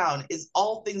is around, is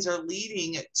all things are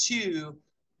leading to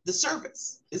the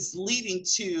service. It's leading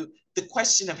to the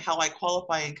question of how I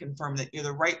qualify and confirm that you're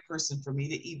the right person for me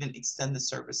to even extend the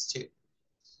service to.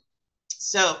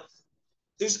 So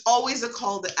there's always a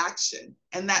call to action,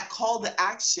 and that call to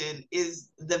action is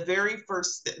the very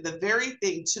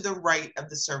thing to the right of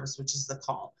the service, which is the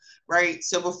call, right?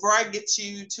 So before I get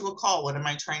you to a call, what am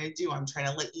I trying to do? I'm trying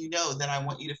to let you know that I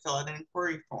want you to fill out an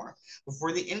inquiry form.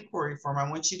 Before the inquiry form, I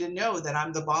want you to know that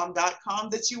I'm the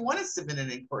bomb.com, that you want to submit an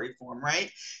inquiry form,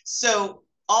 right? So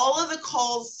all of the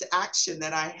calls to action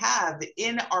that I have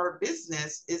in our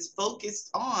business is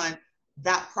focused on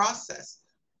that process.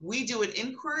 We do an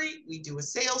inquiry, we do a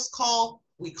sales call,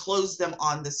 we close them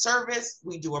on the service,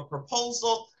 we do a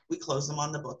proposal, we close them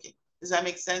on the booking. Does that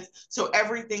make sense? So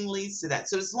everything leads to that.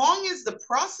 So as long as the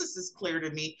process is clear to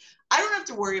me, I don't have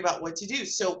to worry about what to do.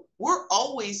 So we're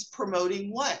always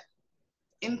promoting what?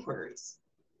 Inquiries.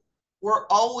 We're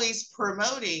always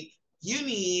promoting, you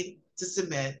need to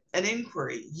submit an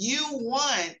inquiry. You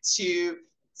want to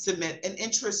submit an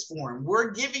interest form.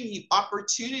 We're giving you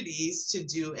opportunities to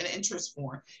do an interest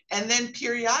form. And then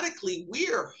periodically,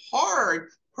 we're hard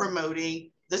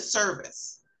promoting the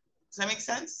service. Does that make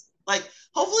sense? Like,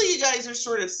 hopefully you guys are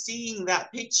sort of seeing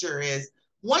that picture is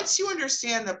once you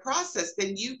understand the process,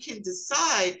 then you can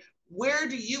decide where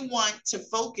do you want to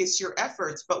focus your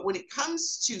efforts. But when it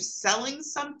comes to selling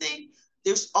something,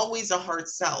 there's always a hard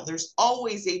sell. There's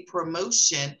always a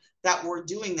promotion that we're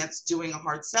doing that's doing a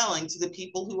hard selling to the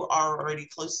people who are already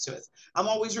close to us. I'm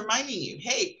always reminding you,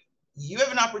 hey, you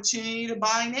have an opportunity to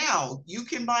buy now. You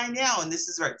can buy now, and this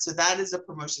is right. So that is a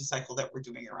promotion cycle that we're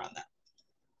doing around that.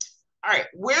 All right,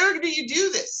 where do you do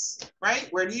this, right?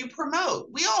 Where do you promote?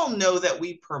 We all know that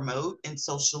we promote in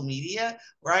social media,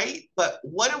 right? But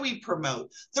what do we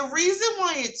promote? The reason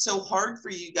why it's so hard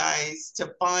for you guys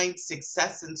to find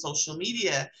success in social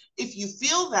media, if you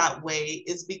feel that way,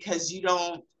 is because you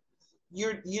don't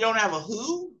have a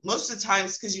who most of the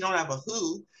times, because you don't have a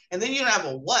who, and then you don't have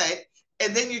a what,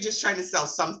 and then you're just trying to sell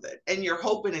something and you're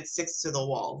hoping it sticks to the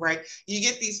wall, right? You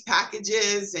get these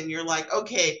packages and you're like,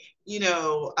 okay, I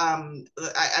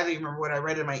don't even remember what I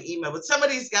read in my email, but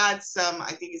somebody's got some,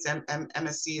 I think it's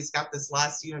MSC has got this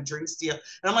last, drinks deal.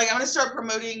 And I'm like, I'm going to start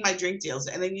promoting my drink deals.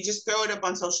 And then you just throw it up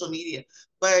on social media.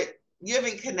 But you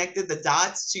haven't connected the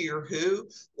dots to your who.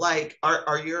 Like,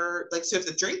 are your, like, so if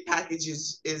the drink package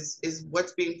is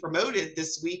what's being promoted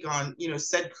this week on,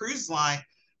 said cruise line,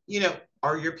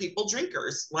 are your people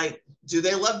drinkers? Like, do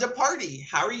they love to party?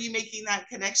 How are you making that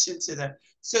connection to them?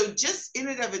 So just in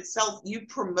and of itself, you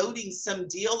promoting some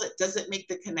deal that doesn't make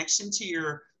the connection to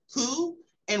your who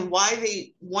and why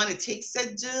they want to take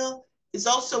said deal is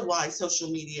also why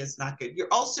social media is not good. You're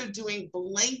also doing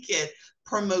blanket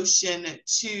promotion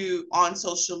on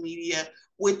social media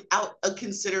without a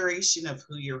consideration of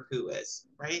who your who is,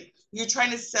 right? You're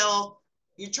trying to sell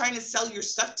your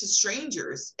stuff to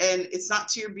strangers, and it's not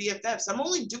to your BFFs. I'm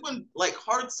only doing like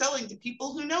hard selling to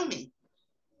people who know me,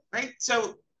 right?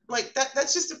 So like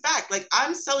that's just a fact. Like,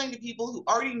 I'm selling to people who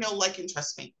already know, like, and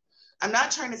trust me. I'm not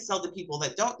trying to sell to people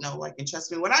that don't know, like, and trust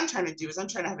me. What I'm trying to do is I'm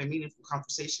trying to have a meaningful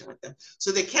conversation with them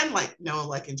so they can know,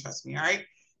 like, and trust me. All right.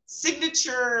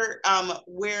 Signature,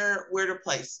 where to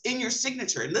place in your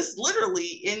signature, and this literally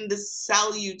in the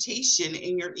salutation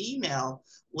in your email.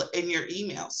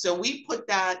 So we put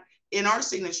that in our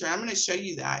signature. I'm going to show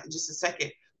you that in just a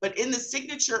second. But in the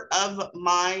signature of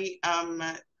my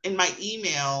in my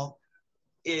email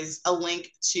is a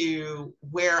link to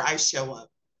where I show up.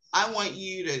 I want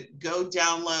you to go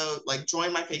download, like,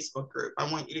 join my Facebook group.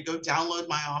 I want you to go download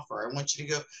my offer. I want you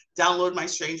to go download my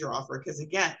stranger offer. Because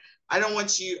again, I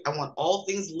want all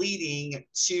things leading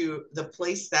to the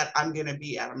place that I'm going to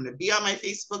be at. I'm going to be on my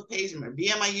Facebook page. I'm going to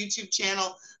be on my YouTube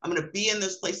channel. I'm going to be in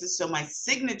those places. So my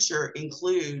signature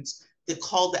includes the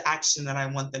call to action that I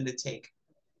want them to take.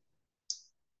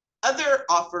 Other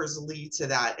offers lead to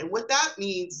that. And what that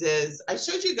means is, I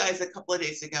showed you guys a couple of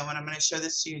days ago, and I'm going to show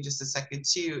this to you in just a second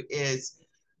too, is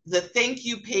the thank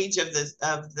you page of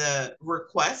the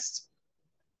request.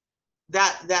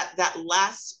 That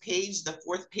last page, the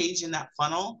fourth page in that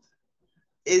funnel,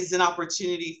 is an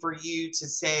opportunity for you to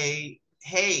say,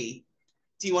 hey,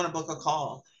 do you want to book a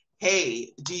call?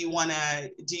 Hey, do you want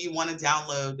to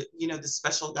download, the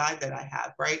special guide that I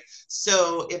have, right?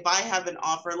 So if I have an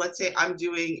offer, let's say I'm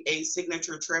doing a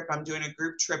signature trip, I'm doing a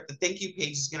group trip, the thank you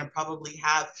page is going to probably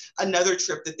have another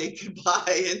trip that they can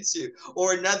buy into,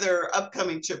 or another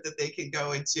upcoming trip that they can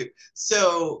go into.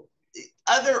 So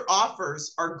other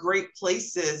offers are great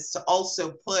places to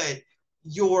also put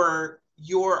your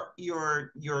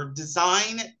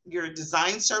design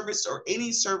service, or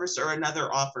any service, or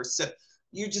another offer. So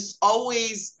you're just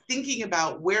always thinking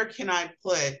about, where can I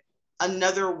put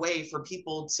another way for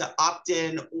people to opt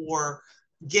in or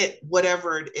get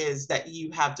whatever it is that you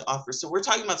have to offer. So we're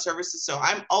talking about services. So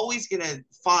I'm always going to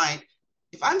find,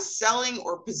 if I'm selling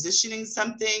or positioning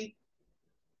something,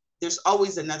 there's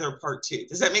always another part two.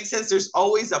 Does that make sense? There's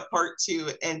always a part two,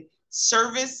 and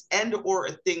service and or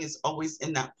a thing is always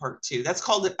in that part two. That's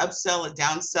called an upsell, a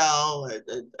downsell,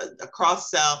 a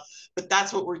cross sell, but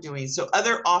that's what we're doing. So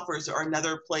other offers are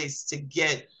another place to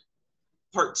get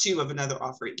part two of another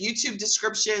offer. YouTube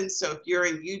description. So if you're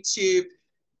in YouTube,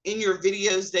 in your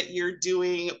videos that you're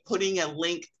doing, putting a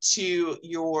link to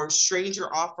your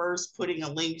stranger offers, putting a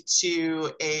link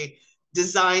to a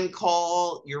design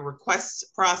call, your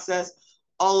request process,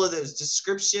 all of those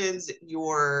descriptions,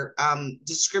 your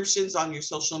descriptions on your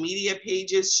social media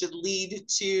pages should lead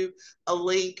to a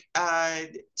link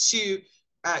to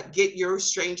get your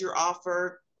stranger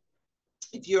offer.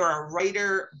 If you're a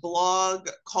writer, blog,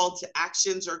 call to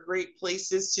actions are great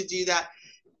places to do that.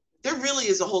 there really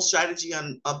is a whole strategy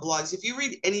on blogs. If you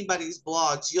read anybody's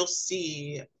blogs, you'll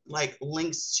see like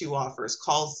links to offers,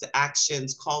 calls to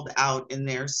actions called out in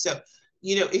there. So,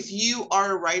 you know, if you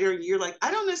are a writer, you're like, I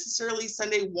don't necessarily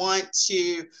Sundey want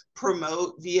to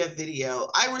promote via video.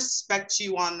 I respect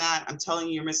you on that. I'm telling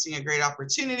you, you're missing a great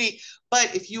opportunity.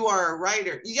 But if you are a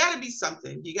writer, you got to be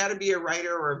something. You got to be a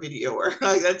writer or a videoer.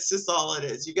 Like, that's just all it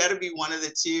is. You got to be one of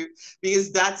the two,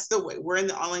 because that's the way we're in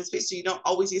the online space. So you don't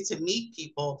always get to meet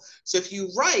people. So if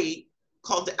you write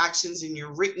call to actions in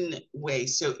your written way,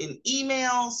 so in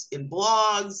emails, in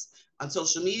blogs, on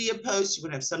social media posts, you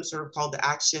would have some sort of call to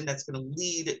action that's going to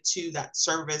lead to that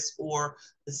service or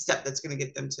the step that's going to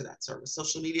get them to that service.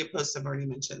 Social media posts, I've already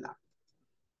mentioned that.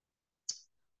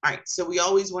 All right, so we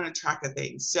always want to track a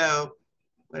thing. So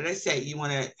what did I say? You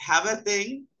want to have a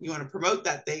thing, you want to promote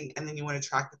that thing, and then you want to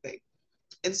track the thing.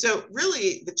 And so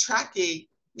really the tracking,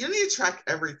 you don't need to track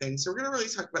everything. So we're going to really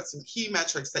talk about some key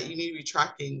metrics that you need to be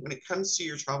tracking when it comes to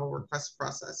your travel request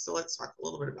process. So let's talk a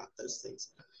little bit about those things.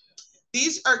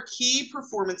 These are key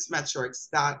performance metrics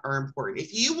that are important.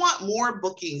 If you want more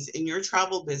bookings in your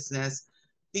travel business,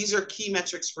 these are key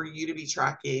metrics for you to be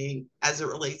tracking as it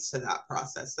relates to that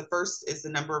process. The first is the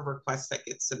number of requests that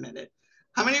get submitted.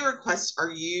 How many requests are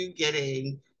you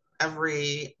getting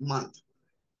every month?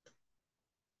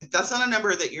 If that's not a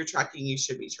number that you're tracking, you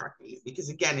should be tracking it. Because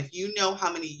again, if you know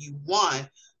how many you want,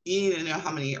 you need to know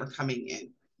how many are coming in.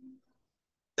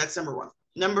 That's number one.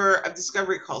 Number of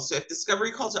discovery calls. So if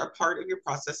discovery calls are part of your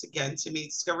process, again, to me,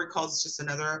 discovery calls is just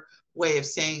another way of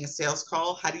saying a sales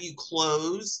call. How do you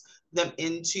close them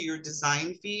into your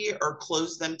design fee or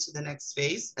close them to the next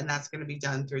phase? And that's going to be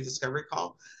done through a discovery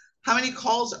call. How many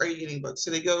calls are you getting booked?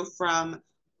 So they go from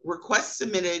requests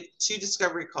submitted to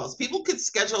discovery calls. People could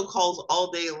schedule calls all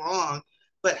day long,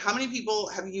 but how many people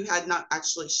have you had not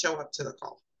actually show up to the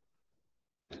call?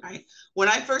 Right. When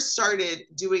I first started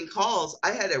doing calls,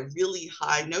 I had a really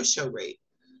high no-show rate.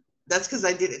 That's because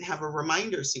I didn't have a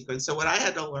reminder sequence. So what I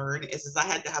had to learn is I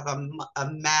had to have a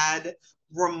mad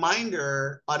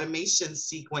reminder automation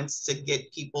sequence to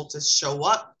get people to show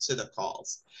up to the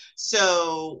calls.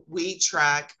 So we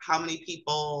track how many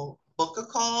people book a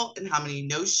call and how many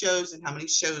no-shows and how many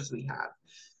shows we have.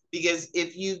 Because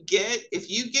if you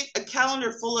get a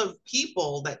calendar full of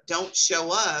people that don't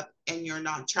show up and you're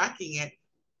not tracking it,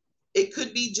 it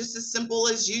could be just as simple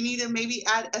as you need to maybe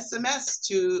add SMS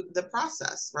to the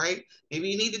process, right? Maybe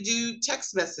you need to do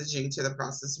text messaging to the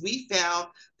process. We found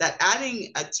that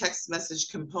adding a text message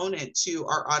component to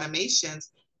our automations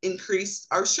increased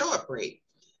our show up rate.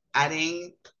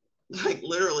 Adding, like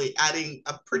literally adding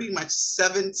a pretty much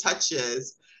 7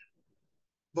 touches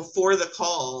before the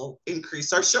call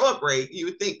increased our show up rate. You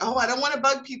would think, oh, I don't want to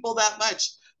bug people that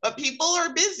much, but people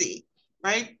are busy,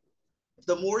 right?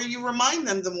 The more you remind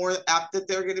them, the more apt that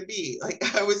they're going to be. Like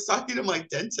I was talking to my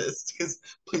dentist because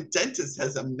my dentist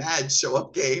has a mad show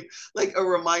up game, like a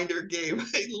reminder game.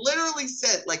 I literally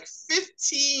sent like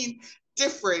 15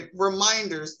 different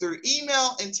reminders through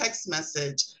email and text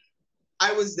message.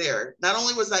 I was there. Not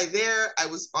only was I there, I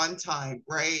was on time,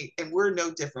 right? And we're no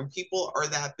different. People are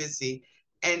that busy.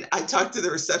 And I talked to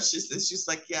the receptionist and she's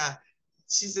like, yeah,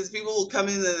 she says people will come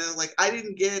in and they're like, I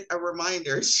didn't get a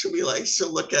reminder. She'll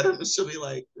look at them and she'll be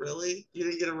like, really? You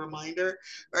didn't get a reminder?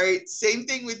 All right. Same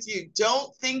thing with you.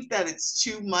 Don't think that it's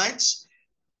too much.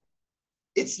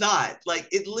 It's not. Like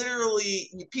it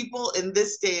literally, people in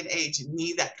this day and age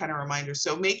need that kind of reminder.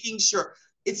 So making sure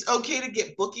it's okay to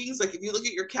get bookings. Like if you look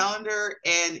at your calendar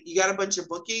and you got a bunch of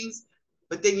bookings,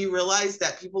 but then you realize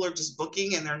that people are just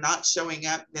booking and they're not showing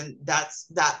up, then that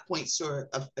points to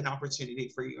an opportunity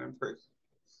for you to improve.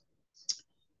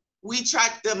 We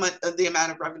track the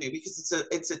amount of revenue because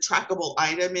it's a trackable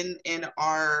item in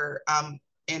our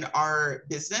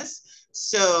business.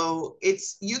 So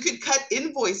you could cut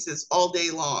invoices all day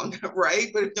long,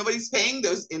 right? But if nobody's paying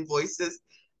those invoices,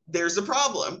 there's a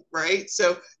problem, right?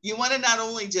 So you want to not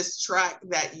only just track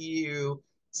that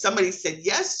somebody said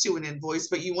yes to an invoice,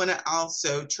 but you want to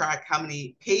also track how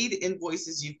many paid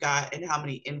invoices you've got and how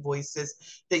many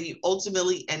invoices that you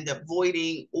ultimately end up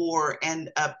voiding or end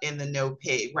up in the no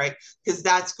pay, right? Because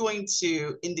that's going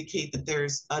to indicate that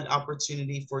there's an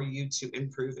opportunity for you to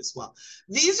improve as well.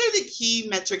 These are the key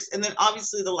metrics. And then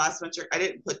obviously the last metric, I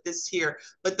didn't put this here,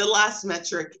 but the last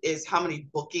metric is how many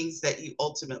bookings that you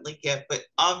ultimately get. But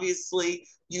obviously,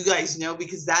 you guys know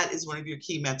because that is one of your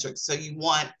key metrics. So you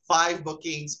want 5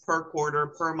 bookings per quarter,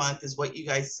 per month is what you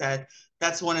guys said.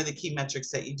 That's one of the key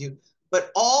metrics that you do.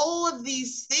 But all of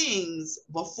these things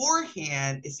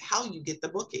beforehand is how you get the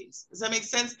bookings. Does that make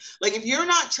sense? Like if you're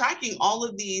not tracking all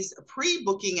of these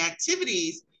pre-booking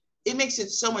activities, it makes it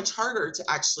so much harder to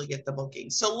actually get the booking.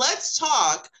 So let's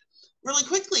talk really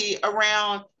quickly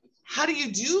around how do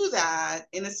you do that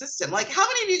in a system? Like, how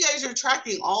many of you guys are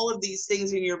tracking all of these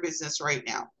things in your business right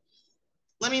now?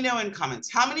 Let me know in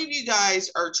comments. How many of you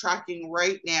guys are tracking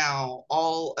right now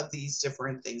all of these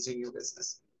different things in your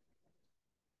business?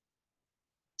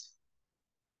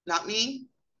 Not me,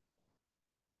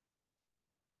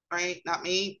 right? Not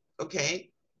me. Okay.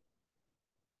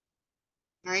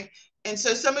 Right. And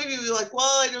so some of you are like,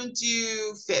 well, I don't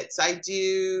do fits. I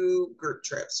do group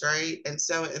trips, right? And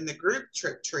so in the group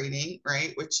trip training,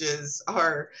 right, which is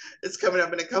it's coming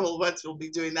up in a couple of months, we'll be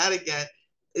doing that again.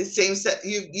 The same set,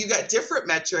 you got different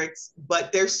metrics,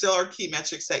 but there still are key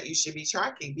metrics that you should be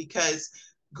tracking because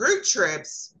group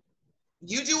trips,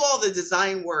 you do all the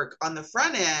design work on the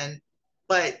front end,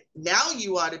 but now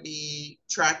you ought to be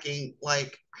tracking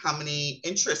like how many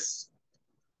interest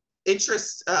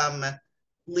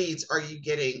leads are you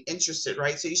getting interested,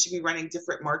 right? So you should be running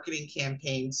different marketing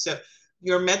campaigns. So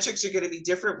your metrics are going to be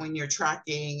different when you're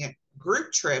tracking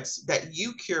group trips that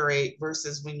you curate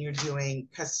versus when you're doing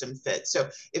custom fit. So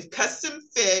if custom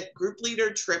fit group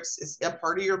leader trips is a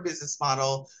part of your business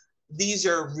model, these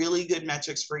are really good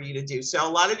metrics for you to do. So a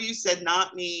lot of you said,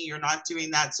 not me, you're not doing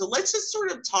that. So let's just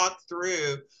sort of talk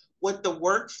through what the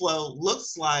workflow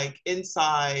looks like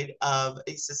inside of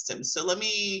a system. So let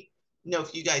me know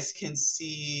if you guys can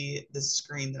see the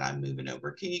screen that I'm moving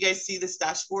over. Can you guys see this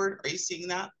dashboard? Are you seeing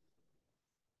that?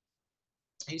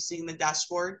 Are you seeing the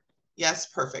dashboard? Yes,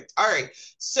 perfect. All right.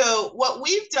 So what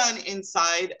we've done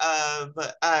inside of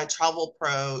Travel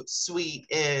Pro Suite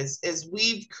is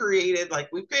we've created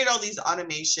all these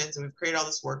automations and we've created all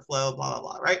this workflow, blah, blah,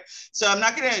 blah, right? So I'm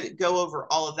not going to go over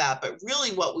all of that, but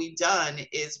really what we've done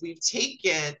is we've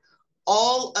taken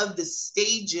all of the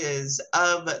stages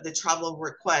of the travel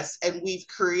request and we've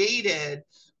created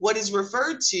what is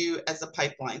referred to as a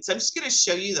pipeline. So I'm just going to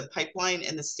show you the pipeline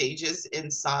and the stages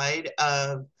inside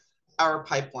of our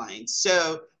pipeline.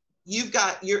 So you've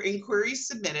got your inquiry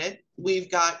submitted.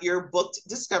 We've got your booked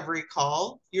discovery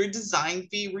call, your design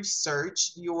fee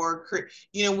research,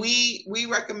 we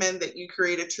recommend that you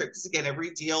create a trip because again,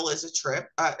 every deal is a trip.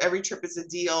 Every trip is a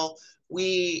deal.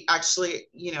 We actually,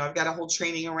 I've got a whole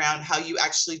training around how you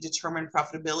actually determine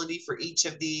profitability for each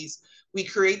of these. We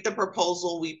create the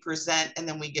proposal, we present, and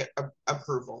then we get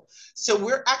approval. So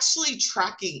we're actually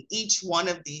tracking each one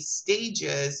of these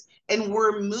stages and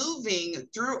we're moving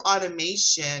through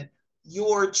automation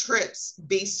your trips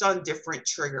based on different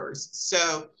triggers.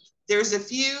 So there's a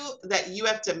few that you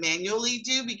have to manually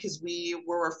do because we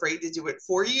were afraid to do it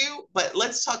for you, but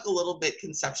let's talk a little bit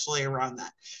conceptually around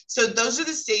that. So those are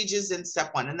the stages in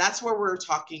step one, and that's where we're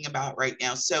talking about right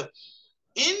now. So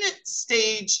in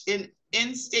stage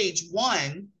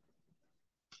one,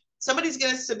 somebody's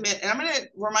going to submit, and I'm going to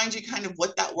remind you kind of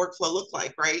what that workflow looked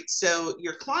like, right? So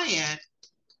your client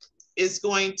is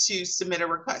going to submit a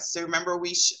request. So remember,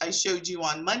 I showed you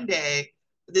on Monday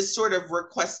this sort of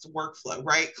request workflow,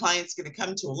 right? Client's going to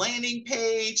come to a landing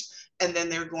page, and then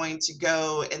they're going to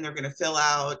go and they're going to fill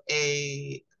out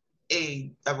a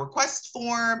request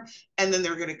form, and then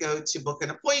they're going to go to book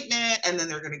an appointment, and then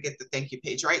they're going to get the thank you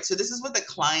page, right? So this is what the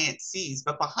client sees,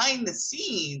 but behind the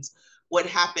scenes, what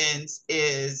happens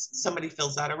is somebody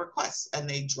fills out a request and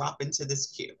they drop into this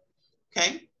queue,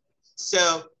 okay?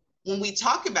 So when we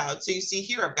talk about, so you see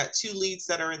here, I've got 2 leads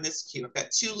that are in this queue. I've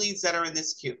got 2 leads that are in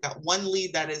this queue. I've got 1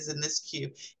 lead that is in this queue.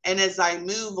 And as I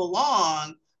move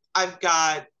along, I've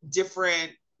got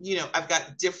different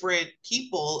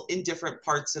people in different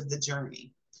parts of the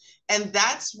journey. And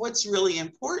that's what's really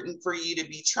important for you to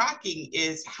be tracking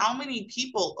is how many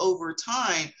people over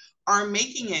time are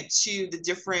making it to the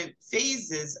different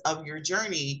phases of your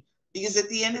journey. Because at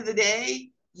the end of the day,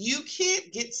 you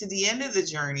can't get to the end of the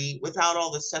journey without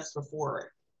all the steps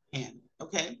beforehand,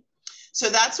 okay? So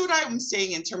that's what I'm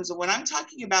saying in terms of when I'm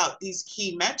talking about these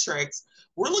key metrics,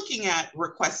 we're looking at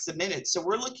requests submitted. So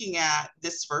we're looking at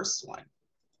this first one.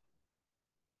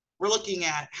 We're looking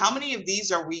at how many of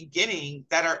these are we getting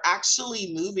that are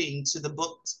actually moving to the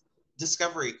booked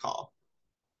discovery call,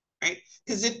 right?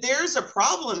 Because if there's a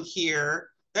problem here,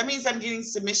 that means I'm getting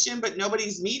submission, but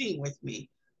nobody's meeting with me.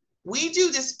 We do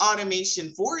this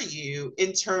automation for you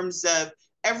in terms of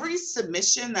every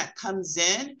submission that comes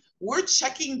in, we're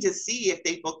checking to see if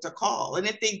they booked a call. And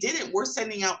if they didn't, we're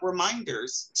sending out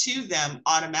reminders to them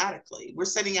automatically. We're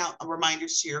sending out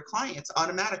reminders to your clients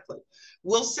automatically.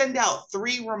 We'll send out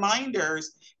 3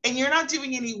 reminders and you're not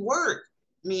doing any work.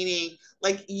 meaning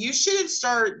like you shouldn't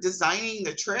start designing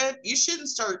the trip. You shouldn't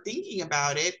start thinking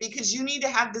about it because you need to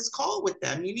have this call with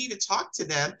them. You need to talk to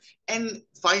them and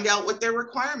find out what their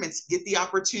requirements, get the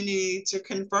opportunity to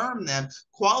confirm them,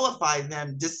 qualify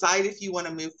them, decide if you want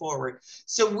to move forward.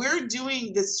 So we're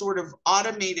doing this sort of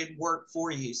automated work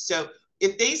for you. So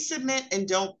if they submit and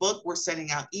don't book, we're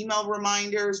sending out email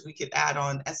reminders. We could add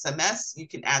on SMS. You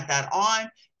can add that on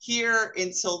here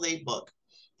until they book.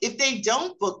 If they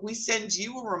don't book, we send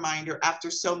you a reminder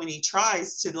after so many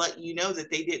tries to let you know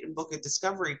that they didn't book a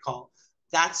discovery call.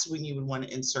 That's when you would want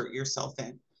to insert yourself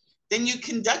in. Then you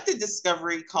conduct a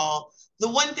discovery call. The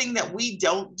one thing that we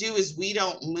don't do is we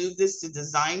don't move this to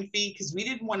design fee because we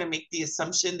didn't want to make the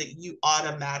assumption that you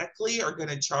automatically are going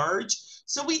to charge.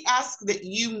 So we ask that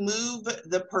you move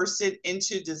the person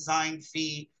into design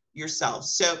fee yourself.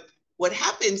 So what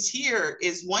happens here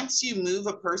is once you move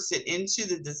a person into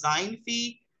the design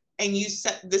fee, and you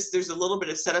set this, there's a little bit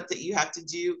of setup that you have to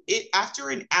do. It after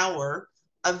an hour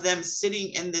of them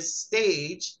sitting in this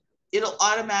stage, it'll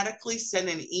automatically send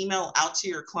an email out to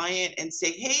your client and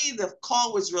say, hey, the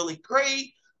call was really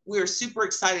great. We're super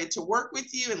excited to work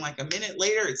with you. And like a minute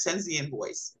later, it sends the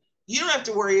invoice. You don't have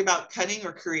to worry about cutting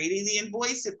or creating the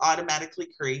invoice. It automatically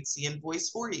creates the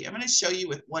invoice for you. I'm going to show you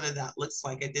what one of that looks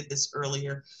like. I did this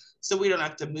earlier, so we don't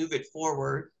have to move it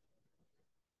forward.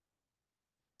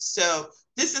 So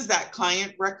this is that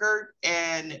client record,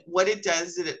 and what it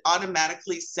does is it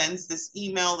automatically sends this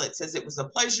email that says it was a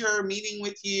pleasure meeting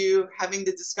with you, having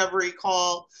the discovery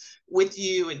call with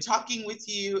you and talking with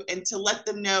you, and to let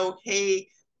them know, hey,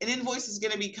 an invoice is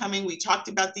going to be coming. We talked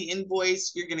about the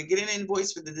invoice. You're going to get an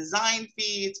invoice for the design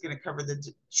fee. It's going to cover the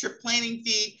trip planning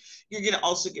fee. You're going to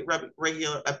also get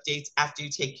regular updates after you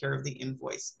take care of the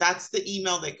invoice. That's the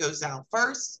email that goes out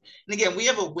first. And again, we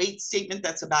have a wait statement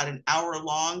that's about an hour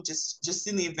long, just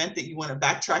in the event that you want to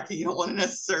backtrack and you don't want to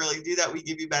necessarily do that. We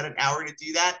give you about an hour to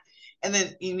do that. And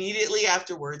then immediately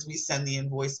afterwards, we send the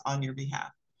invoice on your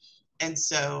behalf. And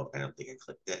so I don't think I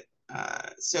clicked it.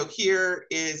 So here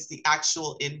is the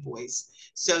actual invoice.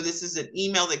 So this is an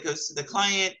email that goes to the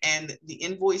client and the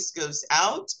invoice goes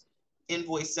out,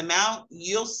 invoice amount.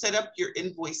 You'll set up your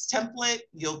invoice template.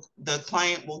 The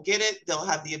client will get it. They'll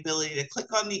have the ability to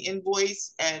click on the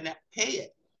invoice and pay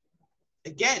it.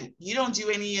 Again, you don't do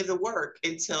any of the work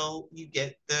until you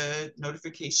get the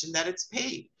notification that it's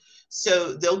paid.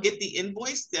 So they'll get the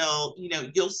invoice.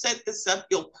 You'll set this up.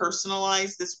 You'll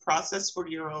personalize this process for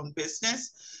your own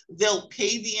business. They'll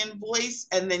pay the invoice,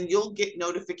 and then you'll get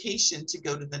notification to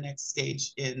go to the next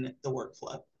stage in the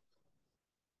workflow.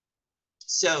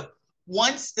 So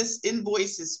once this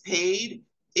invoice is paid,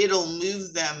 it'll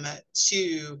move them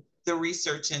to the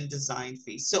research and design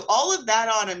fee. So all of that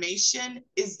automation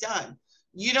is done.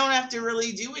 You don't have to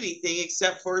really do anything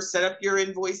except for set up your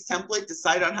invoice template,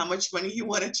 decide on how much money you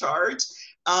want to charge,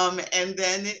 and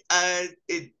then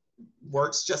it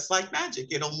works just like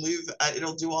magic.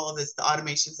 It'll do all of this, the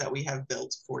automations that we have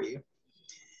built for you.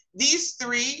 These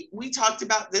three, we talked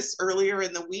about this earlier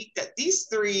in the week, that these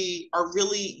three are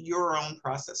really your own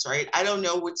process, right? I don't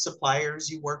know which suppliers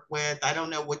you work with. I don't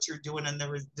know what you're doing in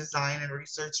the design and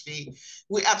research fee.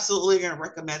 We absolutely are going to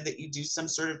recommend that you do some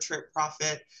sort of trip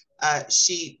profit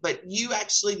sheet, but you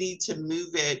actually need to move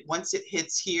it. Once it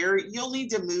hits here, you'll need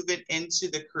to move it into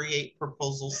the create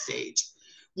proposal stage.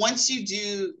 Once you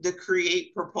do the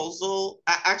create proposal,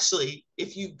 actually,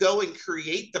 if you go and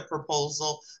create the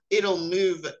proposal, it'll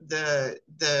move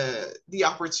the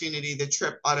opportunity, the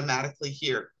trip automatically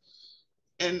here.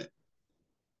 And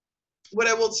what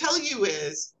I will tell you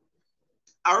is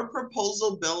our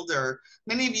proposal builder,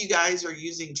 many of you guys are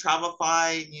using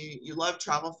Travelify, and you love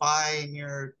Travelify, and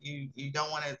you don't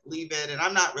want to leave it. And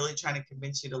I'm not really trying to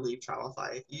convince you to leave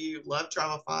Travelify. If you love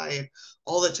Travelify and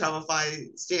all that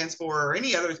Travelify stands for, or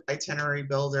any other itinerary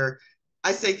builder,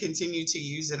 I say continue to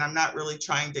use it. I'm not really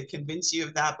trying to convince you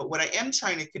of that, but what I am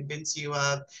trying to convince you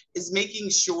of is making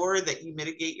sure that you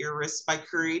mitigate your risk by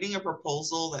creating a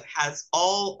proposal that has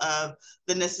all of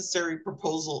the necessary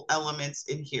proposal elements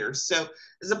in here. So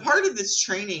as a part of this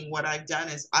training, what I've done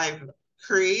is I've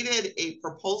created a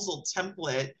proposal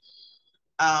template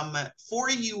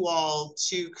for you all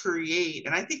to create.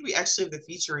 And I think we actually have the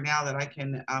feature now that I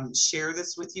can share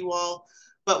this with you all.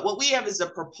 But what we have is a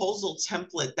proposal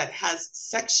template that has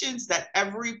sections that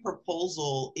every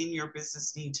proposal in your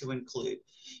business need to include.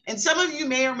 And some of you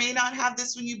may or may not have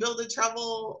this when you build a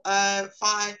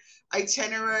Travelify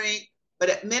itinerary, but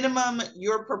at minimum,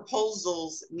 your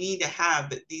proposals need to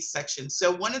have these sections.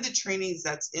 So one of the trainings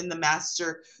that's in the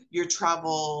Master Your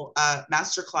Travel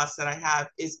masterclass that I have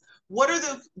is what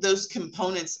are those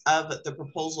components of the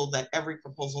proposal that every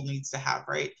proposal needs to have,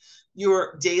 right?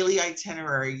 your daily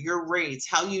itinerary, your rates,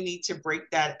 how you need to break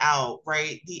that out,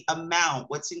 right? The amount,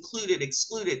 what's included,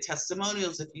 excluded,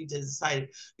 testimonials if you decide,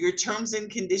 your terms and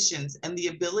conditions, and the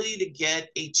ability to get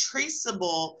a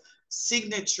traceable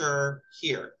signature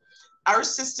here. Our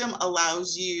system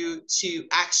allows you to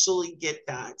actually get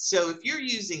that. So if you're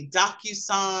using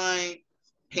DocuSign,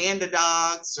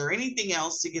 PandaDocs, or anything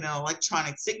else to get an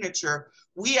electronic signature,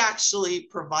 we actually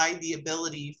provide the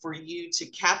ability for you to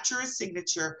capture a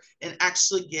signature and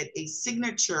actually get a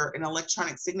signature, an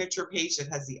electronic signature page that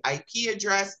has the IP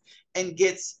address and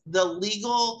gets the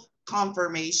legal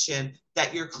confirmation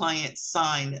that your client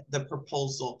signed the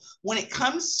proposal. When it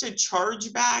comes to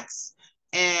chargebacks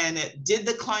and did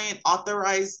the client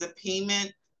authorize the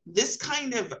payment, this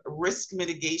kind of risk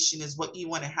mitigation is what you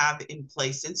want to have in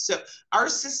place. And so our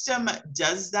system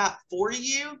does that for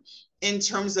you in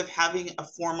terms of having a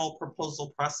formal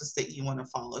proposal process that you want to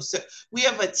follow. So we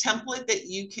have a template that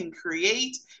you can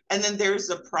create, and then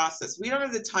there's a process. We don't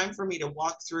have the time for me to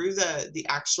walk through the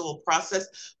actual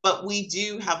process, but we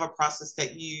do have a process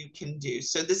that you can do.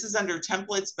 So this is under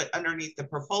templates, but underneath the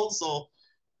proposal,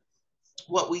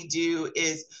 what we do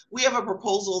is we have a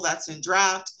proposal that's in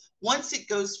draft. Once it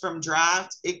goes from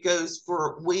draft, it goes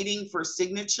for waiting for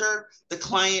signature. The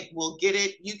client will get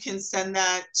it. You can send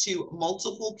that to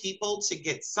multiple people to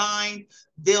get signed.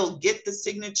 They'll get the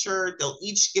signature. They'll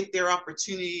each get their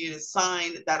opportunity to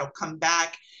sign. That'll come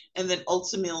back. And then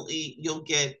ultimately you'll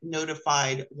get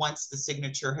notified once the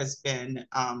signature has been,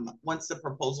 once the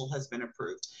proposal has been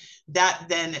approved. That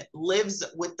then lives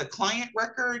with the client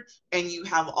record, and you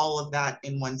have all of that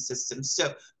in one system.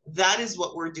 So that is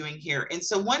what we're doing here. And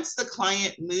so once the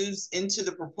client moves into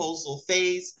the proposal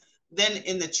phase, then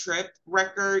in the trip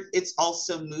record, it's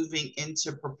also moving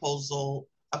into proposal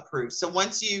approved. So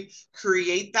once you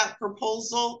create that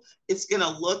proposal, it's going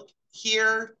to look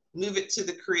here, move it to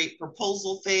the create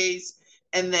proposal phase,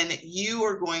 and then you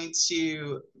are going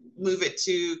to move it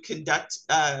to conduct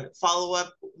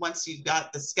follow-up once you've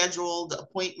got the scheduled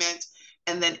appointment.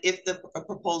 And then if the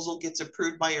proposal gets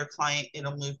approved by your client,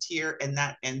 it'll move here, and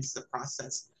that ends the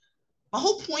process. The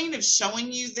whole point of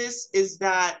showing you this is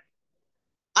that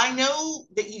I know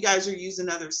that you guys are using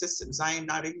other systems. I am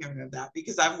not ignorant of that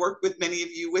because I've worked with many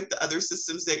of you with the other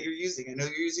systems that you're using. I know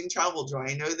you're using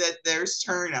TravelJoy. I know that there's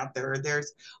Turn out there.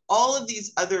 There's all of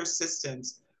these other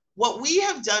systems. What we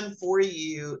have done for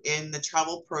you in the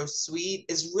Travel Pro Suite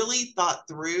is really thought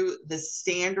through the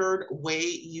standard way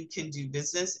you can do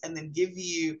business and then give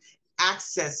you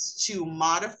access to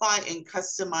modify and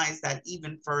customize that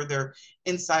even further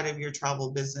inside of your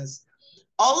travel business.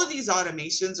 All of these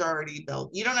automations are already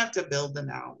built. You don't have to build them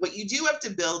out. What you do have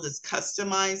to build is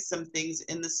customize some things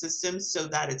in the system so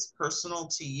that it's personal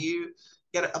to you.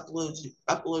 You got to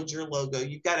upload your logo.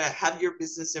 You've got to have your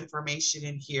business information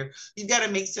in here. You've got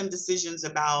to make some decisions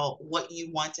about what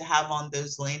you want to have on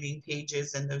those landing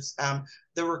pages and those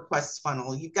the request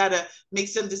funnel. You've got to make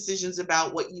some decisions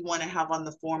about what you want to have on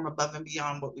the form above and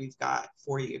beyond what we've got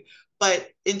for you.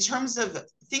 But in terms of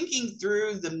thinking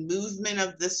through the movement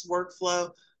of this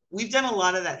workflow, we've done a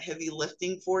lot of that heavy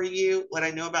lifting for you. What I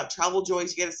know about TravelJoy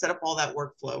is you got to set up all that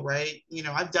workflow, right? You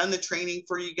know, I've done the training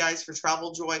for you guys for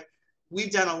TravelJoy.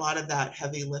 We've done a lot of that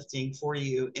heavy lifting for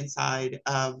you inside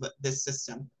of this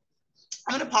system.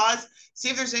 I'm going to pause, see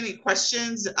if there's any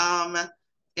questions. I'm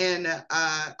prepared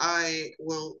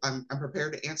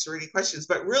to answer any questions,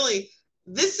 but really,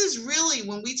 this is really,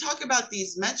 when we talk about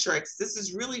these metrics, this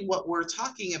is really what we're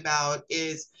talking about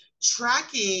is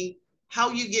tracking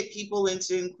how you get people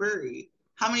into inquiry.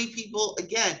 How many people,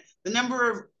 again, the number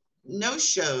of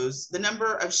no-shows, the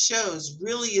number of shows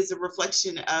really is a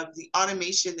reflection of the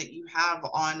automation that you have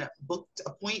on booked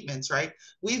appointments, right?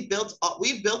 We've built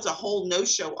a whole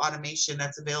no-show automation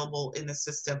that's available in the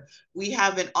system. We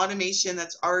have an automation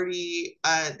that's already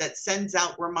that sends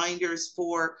out reminders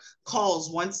for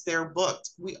calls once they're booked.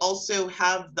 We also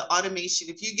have the automation.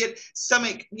 If you get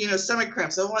stomach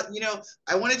cramps, I want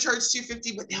to charge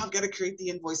 $250, but now I've got to create the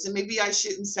invoice, and maybe I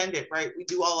shouldn't send it, right? We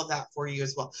do all of that for you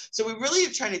as well. So we really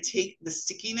are trying to take the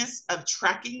stickiness of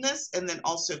tracking this and then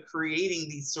also creating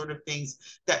these sort of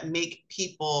things that make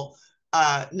people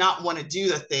not want to do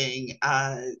the thing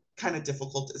kind of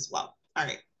difficult as well. All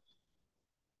right.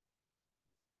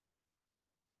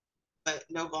 But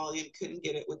no volume, couldn't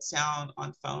get it with sound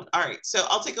on phone. All right, so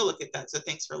I'll take a look at that. So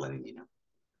thanks for letting me know.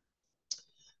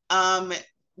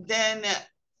 Then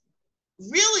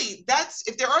really, that's,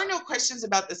 if there are no questions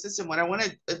about the system, what I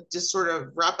want to just sort of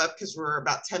wrap up, because we're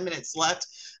about 10 minutes left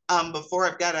before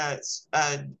I've got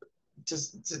to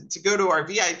to go to our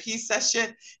VIP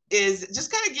session is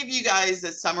just kind of give you guys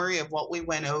a summary of what we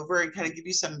went over and kind of give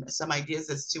you some ideas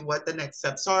as to what the next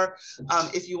steps are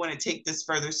if you want to take this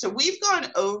further. So we've gone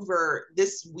over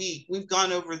this week, we've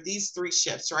gone over these 3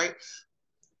 shifts, right?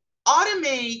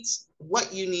 Automate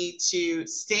what you need to,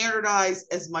 standardize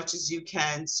as much as you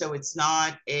can so it's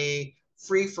not a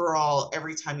free for all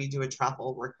every time you do a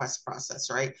travel request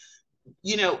process, right?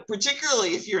 You know,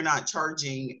 particularly if you're not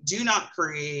charging, do not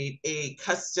create a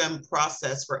custom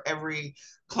process for every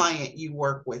client you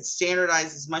work with.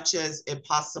 Standardize as much as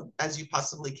you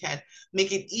possibly can.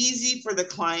 Make it easy for the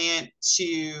client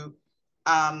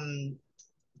um,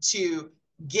 to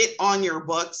get on your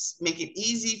books. Make it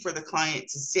easy for the client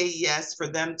to say yes, for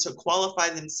them to qualify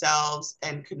themselves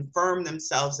and confirm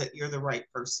themselves that you're the right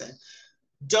person.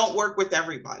 Don't work with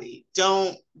everybody.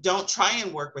 Don't try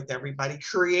and work with everybody.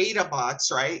 Create a box,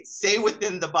 right? Stay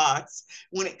within the box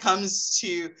when it comes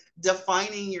to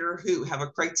defining your who. Have a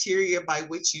criteria by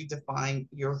which you define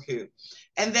your who.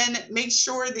 And then make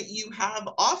sure that you have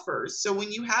offers. So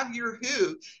when you have your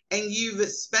who and you've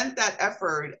spent that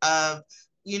effort of,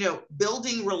 you know,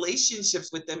 building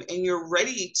relationships with them and you're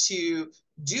ready to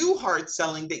do hard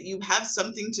selling, that you have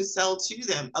something to sell to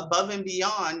them above and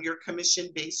beyond your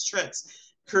commission-based trips.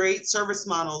 Create service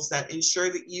models that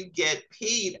ensure that you get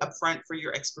paid upfront for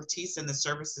your expertise and the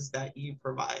services that you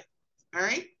provide. All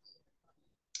right.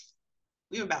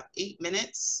 We have about 8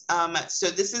 minutes. So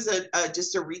this is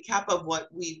just a recap of what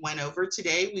we went over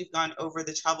today. We've gone over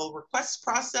the travel request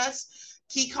process,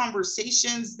 key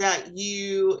conversations that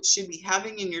you should be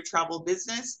having in your travel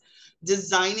business,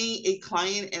 designing a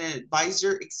client and an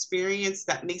advisor experience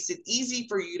that makes it easy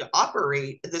for you to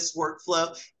operate this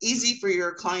workflow, easy for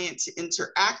your client to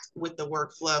interact with the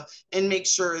workflow, and make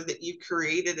sure that you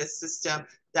created a system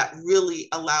that really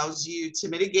allows you to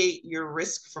mitigate your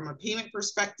risk from a payment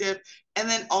perspective, and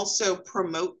then also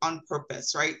promote on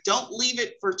purpose, right? Don't leave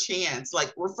it for chance.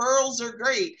 Like, referrals are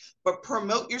great, but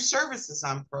promote your services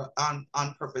on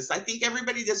purpose. I think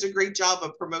everybody does a great job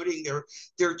of promoting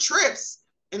their trips,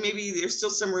 and maybe there's still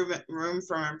some room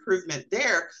for improvement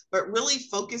there, but really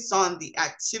focus on the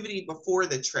activity before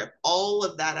the trip, all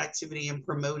of that activity, and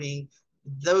promoting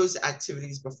those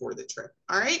activities before the trip.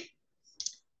 All right.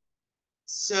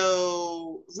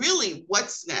 So really,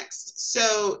 what's next?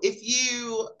 So if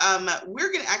you,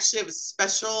 we're going to actually have a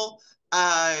special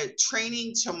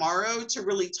training tomorrow to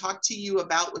really talk to you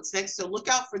about what's next. So look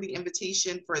out for the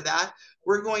invitation for that.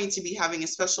 We're going to be having a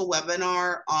special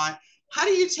webinar on how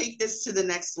do you take this to the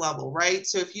next level, right?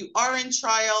 So if you are in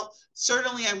trial,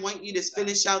 certainly I want you to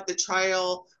finish out the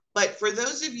trial. But for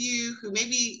those of you who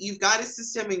maybe you've got a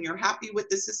system and you're happy with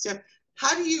the system,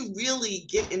 how do you really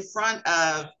get in front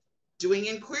of doing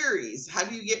inquiries? How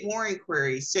do you get more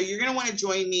inquiries? So you're going to want to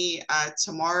join me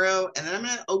tomorrow, and then I'm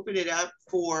going to open it up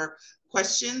for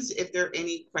questions if there are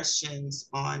any questions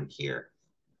on here.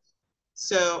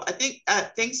 So I think,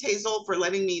 thanks Hazel for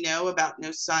letting me know about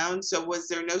no sound. So was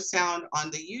there no sound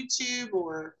on the YouTube,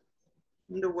 or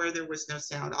I wonder where there was no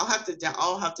sound? I'll have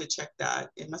to check that.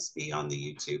 It must be on the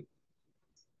YouTube.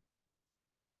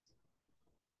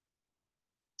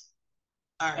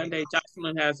 All right. Sundey,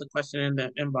 Jocelyn has a question in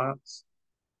the inbox.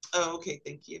 Oh, okay.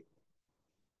 Thank you.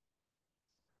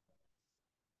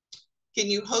 Can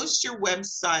you host your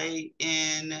website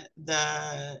in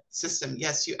the system?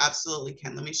 Yes, you absolutely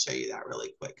can. Let me show you that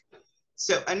really quick.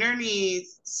 So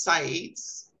underneath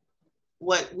sites,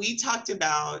 what we talked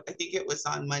about, I think it was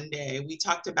on Monday, we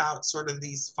talked about sort of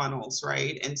these funnels,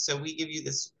 right? And so we give you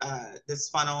this, this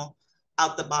funnel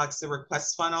out the box, the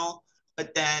request funnel,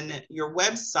 but then your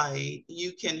website,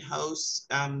 you can host,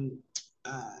 I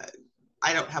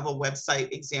don't have a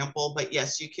website example, but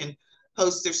yes, you can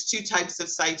host. There's 2 types of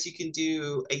sites. You can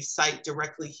do a site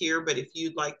directly here, but if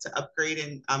you'd like to upgrade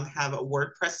and have a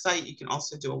WordPress site, you can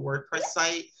also do a WordPress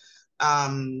site.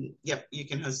 Yep, you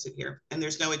can host it here. And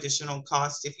there's no additional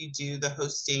cost if you do the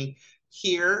hosting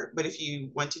here, but if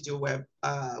you want to do a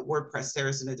WordPress, there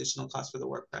is an additional cost for the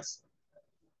WordPress.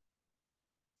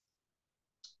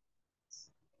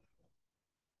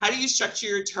 How do you structure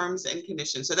your terms and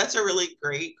conditions? So that's a really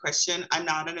great question. I'm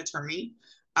not an attorney.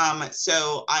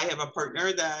 So I have a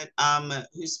partner that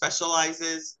who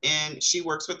specializes in, she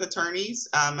works with attorneys.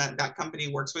 That company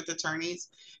works with attorneys,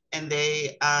 and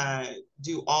they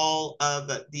do all of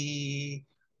the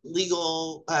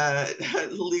legal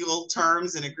legal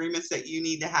terms and agreements that you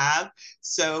need to have.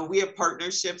 So we have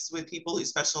partnerships with people who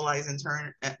specialize in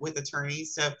with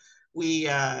attorneys. So We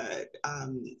I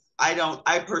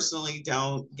personally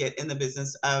don't get in the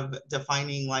business of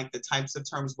defining like the types of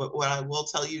terms, but what I will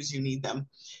tell you is you need them.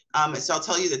 So I'll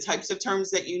tell you the types of terms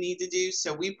that you need to do.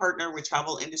 So we partner with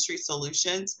Travel Industry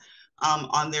Solutions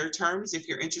on their terms. If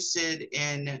you're interested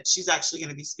in, she's actually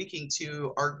going to be speaking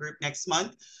to our group next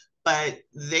month, but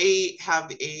they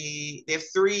have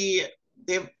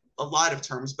a lot of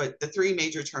terms, but the three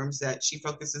major terms that she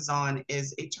focuses on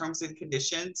is a terms and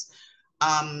conditions,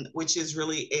 which is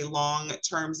really a long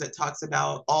terms that talks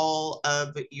about all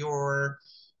of your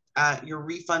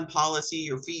refund policy,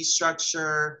 your fee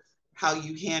structure, how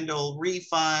you handle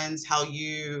refunds, how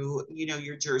you know,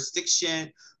 your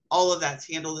jurisdiction, all of that's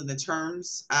handled in the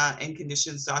terms and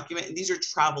conditions document. And these are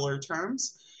traveler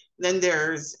terms. Then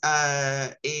there's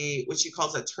what she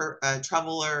calls a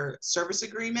traveler service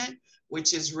agreement,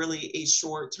 which is really a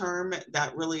short term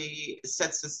that really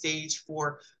sets the stage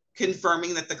for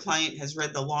confirming that the client has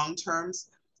read the long terms.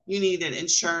 You need an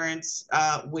insurance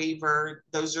waiver.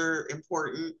 Those are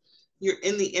important. You're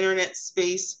in the internet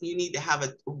space. You need to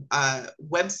have a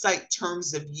website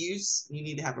terms of use. You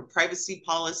need to have a privacy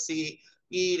policy.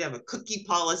 You need to have a cookie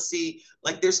policy.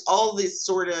 Like there's all these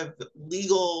sort of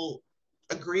legal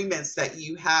agreements that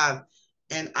you have.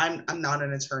 And I'm not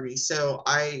an attorney, so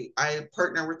I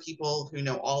partner with people who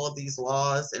know all of these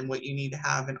laws and what you need to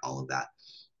have and all of that.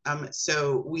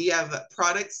 So we have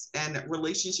products and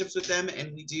relationships with them,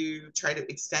 and we do try to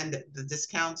extend the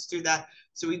discounts through that.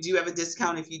 So we do have a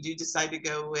discount if you do decide to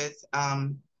go with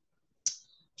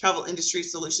Travel Industry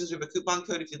Solutions. We have a coupon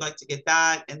code if you'd like to get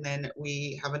that. And then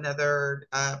we have another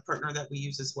partner that we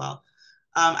use as well.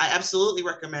 I absolutely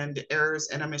recommend errors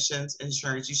and omissions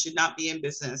insurance. You should not be in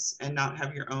business and not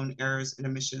have your own errors and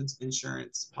omissions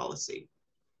insurance policy.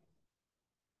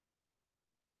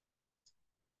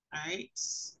 All right.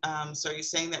 So are you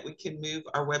saying that we can move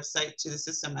our website to the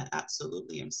system? I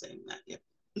absolutely am saying that. Yep.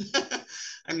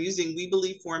 I'm using We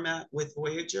Believe format with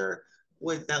Voyager.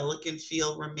 Would that look and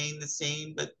feel remain the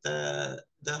same, but the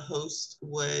host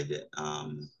would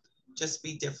just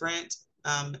be different?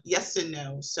 Yes and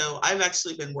no. So I've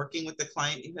actually been working with the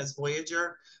client who has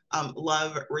Voyager.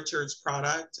 Love Richard's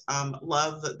product.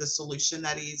 Love the solution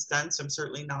that he's done. So I'm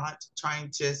certainly not trying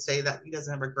to say that he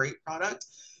doesn't have a great product.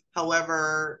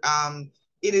 However,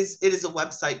 it is a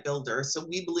website builder. So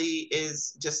Weebly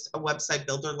is just a website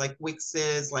builder like Wix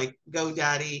is, like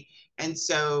GoDaddy. And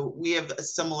so we have a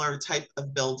similar type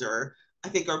of builder. I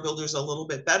think our builder is a little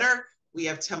bit better. We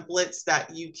have templates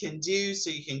that you can do, so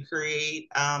you can create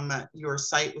your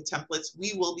site with templates.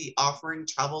 We will be offering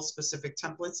travel specific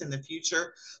templates in the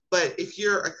future. But if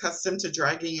you're accustomed to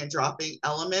dragging and dropping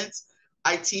elements,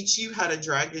 I teach you how to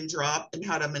drag and drop and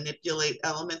how to manipulate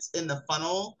elements in the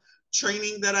funnel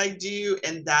training that I do.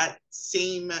 And that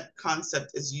same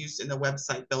concept is used in the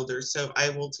website builder. So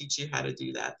I will teach you how to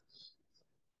do that.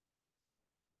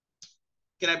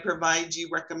 Can I provide you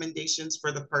recommendations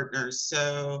for the partners?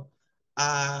 So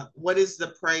what is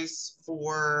the price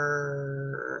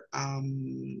for,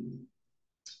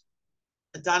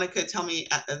 Donica, tell me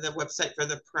the website for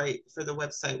the price for the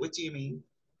website. What do you mean?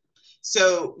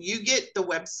 So you get the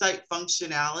website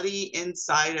functionality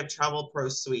inside of Travel Pro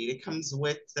Suite. It comes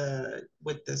with the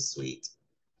suite.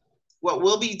 What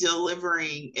we'll be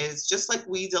delivering is just like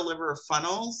we deliver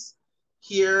funnels.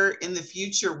 Here in the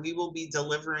future, we will be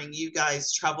delivering you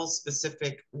guys travel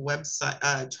specific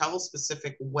websites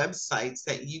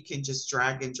that you can just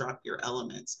drag and drop your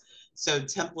elements. So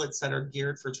templates that are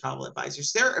geared for travel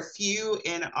advisors. There are a few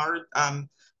in our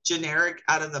generic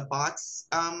out of the box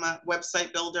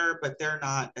website builder, but they're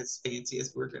not as fancy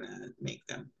as we're going to make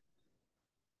them.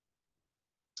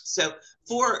 So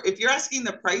if you're asking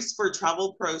the price for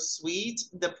Travel Pro Suite,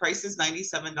 the price is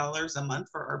 $97 a month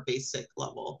for our basic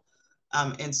level.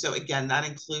 And so again, that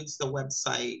includes the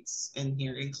websites in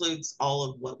here, includes all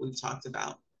of what we've talked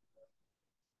about.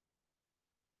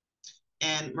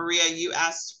 And Maria, you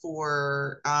asked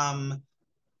for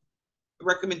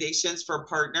recommendations for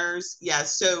partners. Yeah,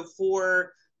 so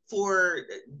for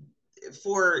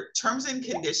terms and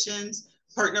conditions,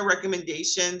 partner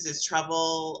recommendations is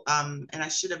Travel, and I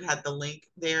should have had the link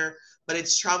there, but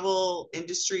it's Travel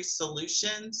Industry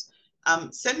Solutions.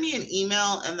 Send me an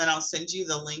email and then I'll send you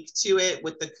the link to it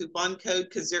with the coupon code,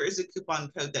 because there is a coupon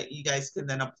code that you guys can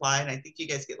then apply, and I think you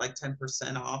guys get like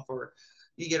 10% off, or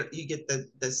you get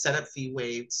the setup fee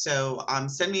waived. So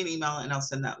send me an email and I'll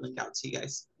send that link out to you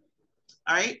guys.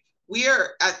 All right. We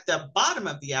are at the bottom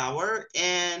of the hour.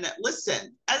 And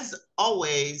listen, as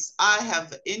always, I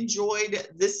have enjoyed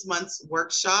this month's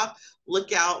workshop.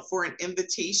 Look out for an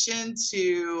invitation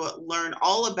to learn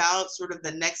all about sort of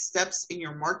the next steps in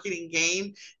your marketing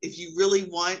game. If you really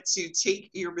want to take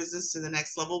your business to the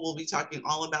next level, we'll be talking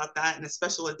all about that in a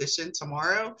special edition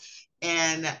tomorrow.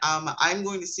 And I'm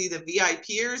going to see the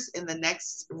VIPers in the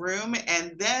next room.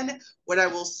 And then what I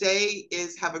will say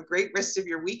is have a great rest of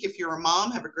your week. If you're a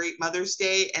mom, have a great Mother's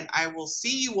Day. And I will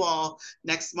see you all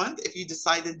next month. If you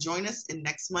decide to join us in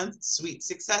next month's Sweet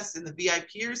Success in the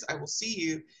VIPers, I will see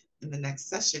you in the next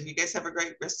session. You guys have a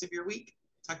great rest of your week.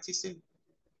 Talk to you soon.